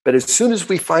in. But as soon as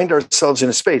we find ourselves in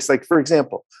a space, like, for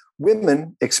example,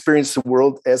 women experience the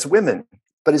world as women.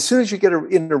 But as soon as you get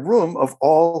in a room of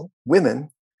all women,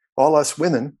 all us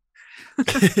women,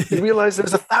 you realize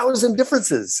there's 1,000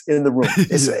 differences in the room.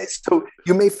 So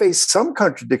you may face some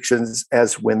contradictions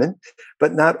as women,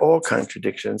 but not all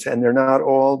contradictions, and they're not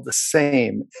all the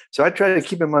same. So I try to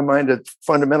keep in my mind a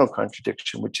fundamental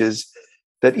contradiction, which is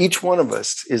that each one of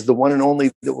us is the one and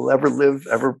only that will ever live,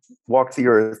 ever walk the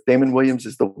earth. Damon Williams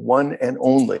is the one and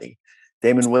only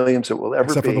Damon Williams that will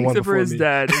ever be. Except for his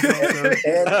dad.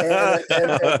 and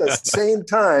at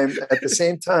the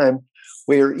same time,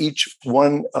 we are each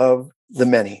one of the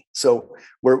many. So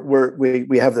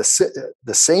we have the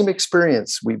same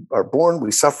experience. We are born, we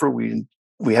suffer, we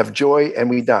have joy, and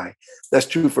we die. That's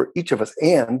true for each of us.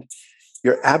 And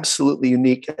you're absolutely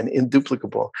unique and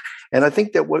induplicable. And I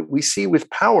think that what we see with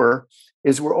power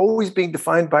is we're always being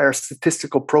defined by our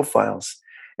statistical profiles.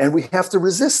 And we have to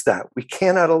resist that. We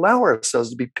cannot allow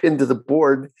ourselves to be pinned to the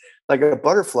board like a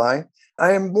butterfly.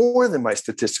 I am more than my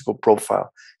statistical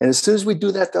profile. And as soon as we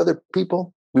do that to other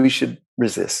people, we should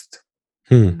resist.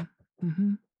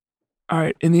 Mm-hmm. All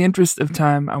right. In the interest of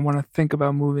time, I want to think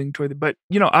about moving toward but,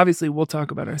 you know, obviously we'll talk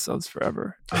about ourselves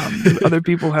forever. Other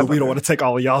people have. We don't want to take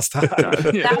all of y'all's time.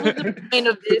 That was the point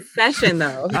of this session,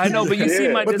 though. I know, but you see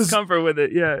my discomfort with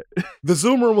it. Yeah. The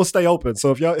Zoom room will stay open.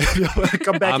 So if y'all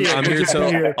come back I'm here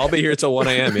till I'll be here till 1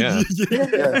 a.m. Yeah.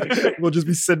 We'll just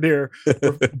be sitting there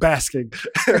basking.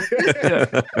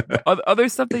 Yeah. Other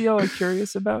stuff that y'all are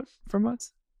curious about from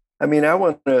us? I mean, I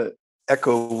want to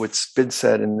echo what Spid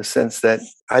said in the sense that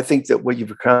I think that what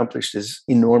you've accomplished is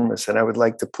enormous, and I would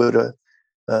like to put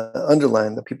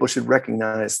underline that people should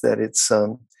recognize that it's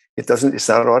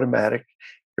not automatic.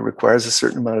 It requires a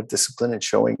certain amount of discipline and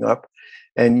showing up,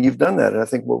 and you've done that. And I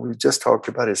think what we've just talked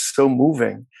about is so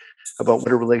moving about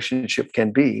what a relationship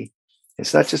can be.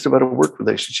 It's not just about a work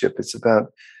relationship; it's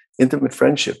about intimate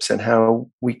friendships and how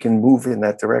we can move in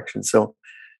that direction. So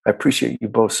I appreciate you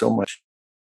both so much.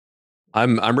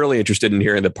 I'm really interested in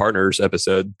hearing the partners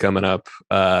episode coming up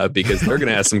because they're going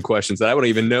to ask some questions that I wouldn't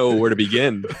even know where to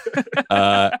begin.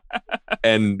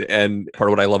 And part of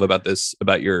what I love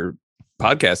about your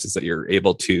podcast is that you're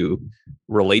able to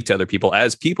relate to other people,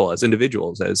 as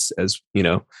individuals, as you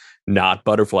know, not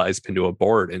butterflies pinned to a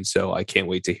board. And so I can't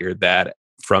wait to hear that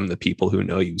from the people who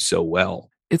know you so well.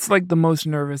 It's like the most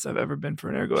nervous I've ever been for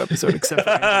an Ergo episode, except for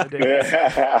Angela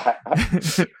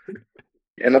Davis.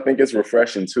 And I think it's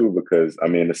refreshing too, because I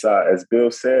mean, as Bill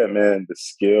said, man, the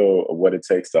skill of what it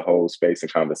takes to hold space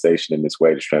and conversation in this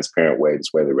way, this transparent way,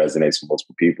 this way that resonates with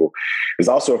multiple people, is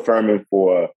also affirming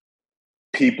for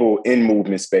people in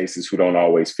movement spaces who don't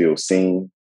always feel seen.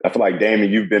 I feel like,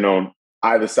 Damon, you've been on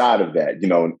either side of that, you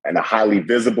know, in a highly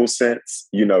visible sense,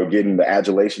 you know, getting the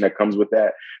adulation that comes with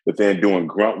that, but then doing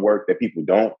grunt work that people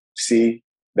don't see,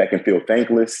 that can feel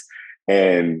thankless.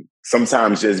 And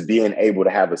sometimes just being able to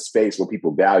have a space where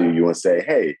people value you and say,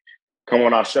 hey, come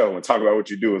on our show and talk about what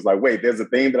you do. It's like, wait, there's a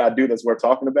thing that I do that's worth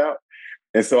talking about.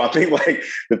 And so I think like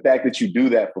the fact that you do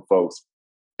that for folks,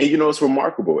 and, you know, it's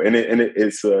remarkable. And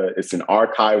it's an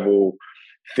archival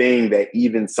thing that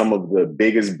even some of the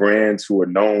biggest brands who are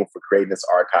known for creating this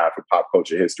archive for pop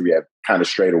culture history have kind of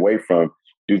strayed away from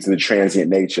due to the transient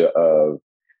nature of,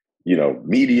 you know,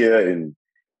 media and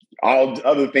all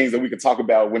other things that we can talk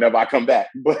about whenever I come back.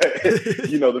 But,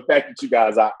 you know, the fact that you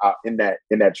guys are in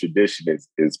that tradition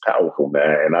is powerful,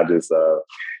 man. And I just,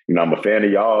 you know, I'm a fan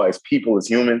of y'all as people, as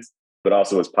humans, but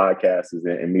also as podcasters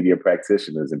and media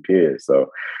practitioners and peers. So,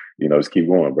 you know, just keep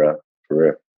going, bro. For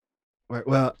real.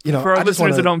 Well, you know, for our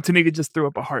listeners at home, Tanika just threw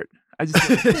up a heart. I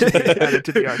just added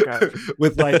to the archive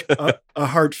with like a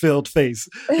heart-filled face.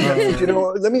 You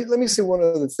know, let me say one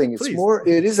other thing. It's Please.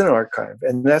 it is an archive,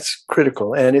 and that's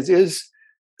critical, and it is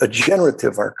a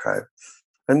generative archive,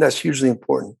 and that's hugely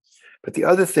important. But the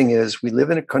other thing is, we live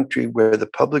in a country where the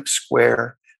public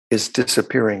square is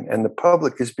disappearing, and the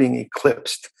public is being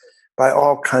eclipsed by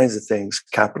all kinds of things: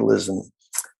 capitalism,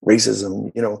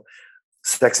 racism, you know,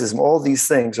 sexism. All these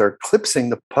things are eclipsing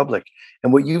the public.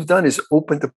 And what you've done is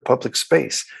open the public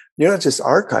space. You're not just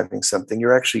archiving something,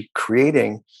 you're actually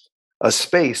creating a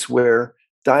space where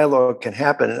dialogue can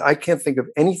happen. And I can't think of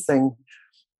anything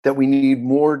that we need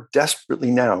more desperately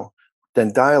now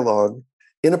than dialogue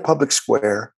in a public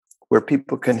square where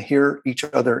people can hear each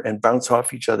other and bounce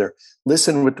off each other,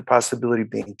 listen with the possibility of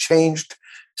being changed,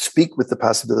 speak with the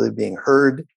possibility of being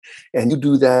heard. And you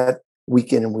do that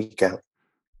week in and week out.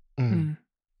 Mm.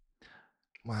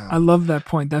 Wow. I love that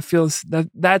point. That feels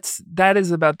that is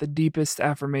about the deepest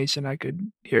affirmation I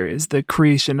could hear, is the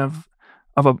creation of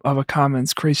a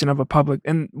commons, creation of a public.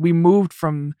 And we moved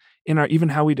from, in our, even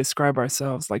how we describe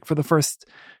ourselves, like for the first,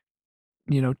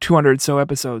 you know, 200 so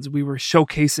episodes, we were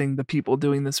showcasing the people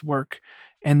doing this work.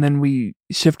 And then we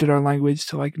shifted our language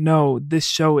to like, no, this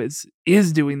show is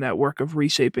doing that work of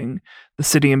reshaping the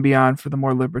city and beyond for the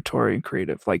more liberatory and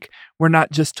creative. Like, we're not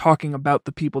just talking about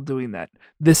the people doing that.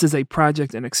 This is a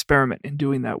project, an experiment in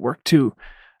doing that work too.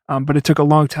 But it took a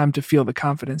long time to feel the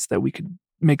confidence that we could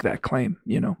make that claim,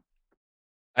 you know?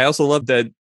 I also love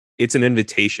that it's an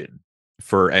invitation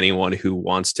for anyone who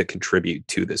wants to contribute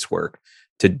to this work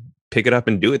to pick it up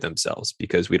and do it themselves,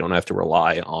 because we don't have to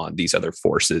rely on these other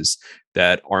forces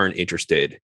that aren't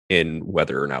interested in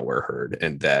whether or not we're heard,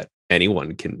 and that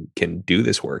anyone can do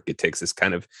this work. It takes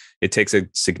a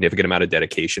significant amount of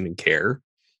dedication and care.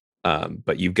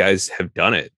 But you guys have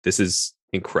done it. This is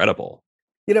incredible.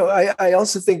 You know, I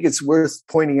also think it's worth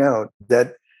pointing out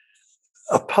that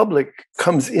a public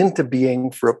comes into being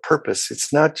for a purpose.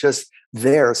 It's not just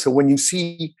there. So when you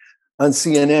see on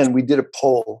CNN, we did a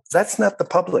poll. That's not the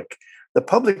public. The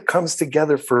public comes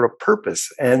together for a purpose,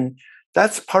 and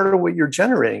that's part of what you're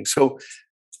generating. So,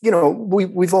 you know,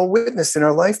 we've all witnessed in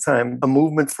our lifetime a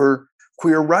movement for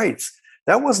queer rights.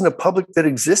 That wasn't a public that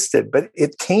existed, but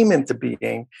it came into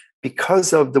being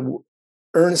because of the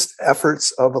earnest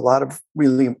efforts of a lot of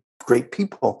really great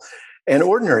people and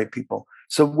ordinary people.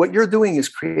 So what you're doing is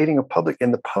creating a public,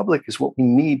 and the public is what we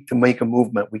need to make a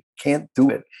movement. We can't do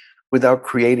it without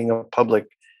creating a public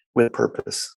with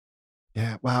purpose.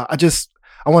 Yeah. Wow.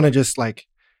 I want to just like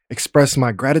express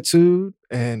my gratitude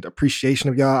and appreciation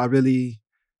of y'all. I really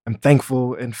am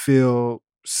thankful and feel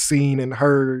seen and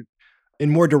heard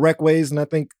in more direct ways than I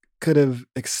think could have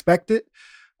expected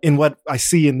in what I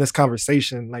see in this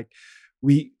conversation. Like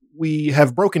we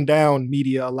have broken down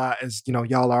media a lot, as, you know,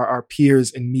 y'all are our peers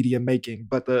in media making,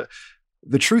 but the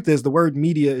truth is the word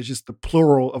media is just the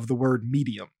plural of the word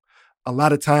medium. A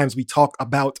lot of times we talk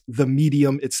about the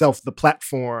medium itself, the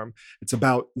platform. It's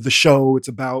about the show. It's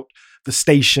about the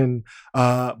station.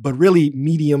 But really,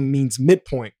 medium means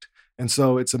midpoint. And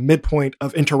so it's a midpoint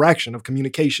of interaction, of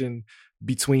communication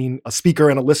between a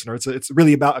speaker and a listener. It's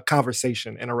really about a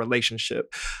conversation and a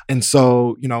relationship. And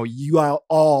so, you know, you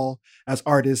all as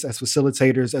artists, as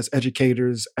facilitators, as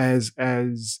educators, as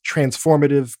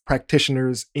transformative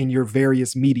practitioners in your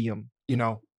various medium, you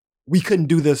know, we couldn't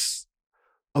do this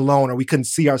alone, or we couldn't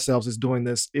see ourselves as doing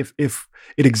this if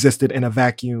it existed in a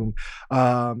vacuum.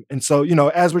 And so,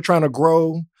 as we're trying to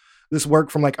grow this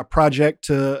work from like a project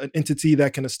to an entity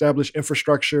that can establish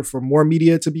infrastructure for more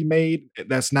media to be made,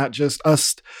 that's not just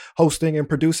us hosting and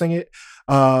producing it.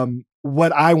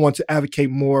 What I want to advocate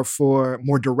more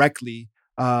directly,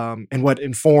 and what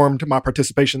informed my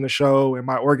participation in the show and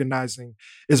my organizing,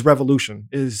 is revolution,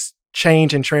 is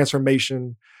change and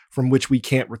transformation from which we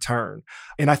can't return.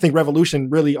 And I think revolution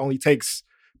really only takes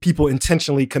people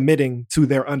intentionally committing to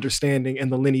their understanding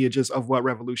and the lineages of what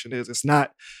revolution is. It's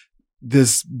not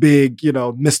this big,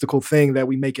 mystical thing that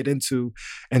we make it into.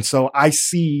 And so I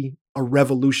see a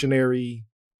revolutionary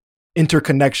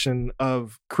interconnection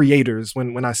of creators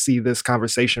when I see this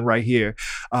conversation right here.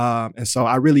 And so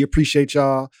I really appreciate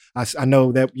y'all. I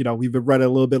know that, we've been running a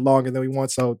little bit longer than we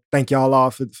want. So thank y'all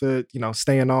all for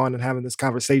staying on and having this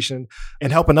conversation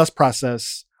and helping us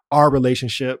process our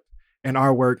relationship and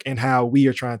our work and how we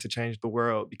are trying to change the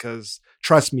world. Because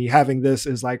trust me, having this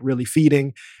is like really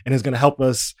feeding and is going to help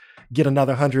us get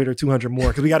another 100 or 200 more,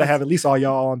 because we got to have at least all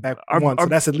y'all on back once. So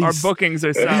that's at least our bookings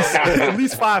are set. at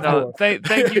least 5 more.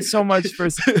 Thank you so much for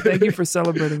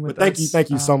celebrating with us. Thank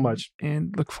you so much,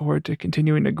 and look forward to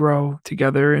continuing to grow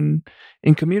together in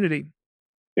community.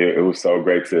 It was so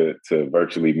great to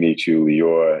virtually meet you,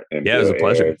 Lior, and it was a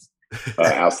pleasure.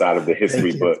 Outside of the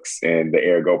history books and the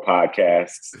Ergo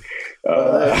podcasts,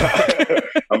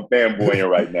 I'm fanboying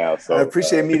right now. So I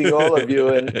appreciate meeting all of you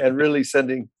and really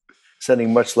sending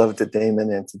much love to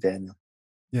Damon and to Daniel.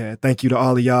 Yeah, thank you to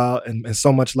all of y'all, and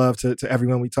so much love to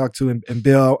everyone we talked to. And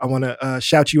Bill, I want to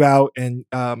shout you out and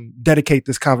dedicate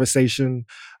this conversation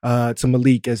to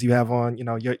Malik, as you have on,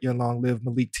 your Long Live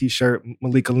Malik t-shirt.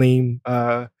 Malik Aleem,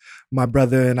 my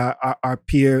brother and our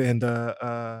peer, and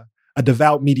a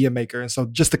devout media maker. And so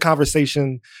just the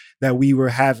conversation that we were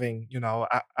having,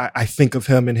 I think of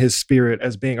him and his spirit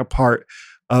as being a part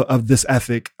of this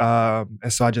ethic.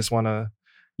 And so I just want to,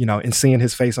 and seeing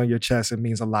his face on your chest, it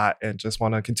means a lot, and just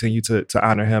want to continue to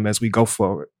honor him as we go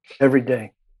forward. Every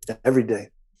day.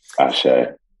 Ashe.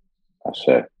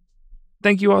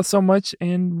 Thank you all so much.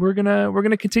 And we're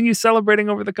gonna continue celebrating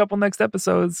over the couple next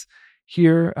episodes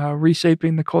here,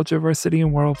 reshaping the culture of our city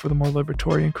and world for the more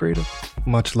liberatory and creative.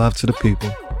 Much love to the people.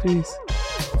 Peace.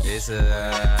 It's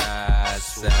a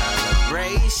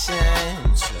celebration.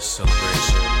 It's a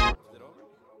celebration.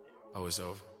 Oh, it's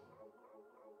over.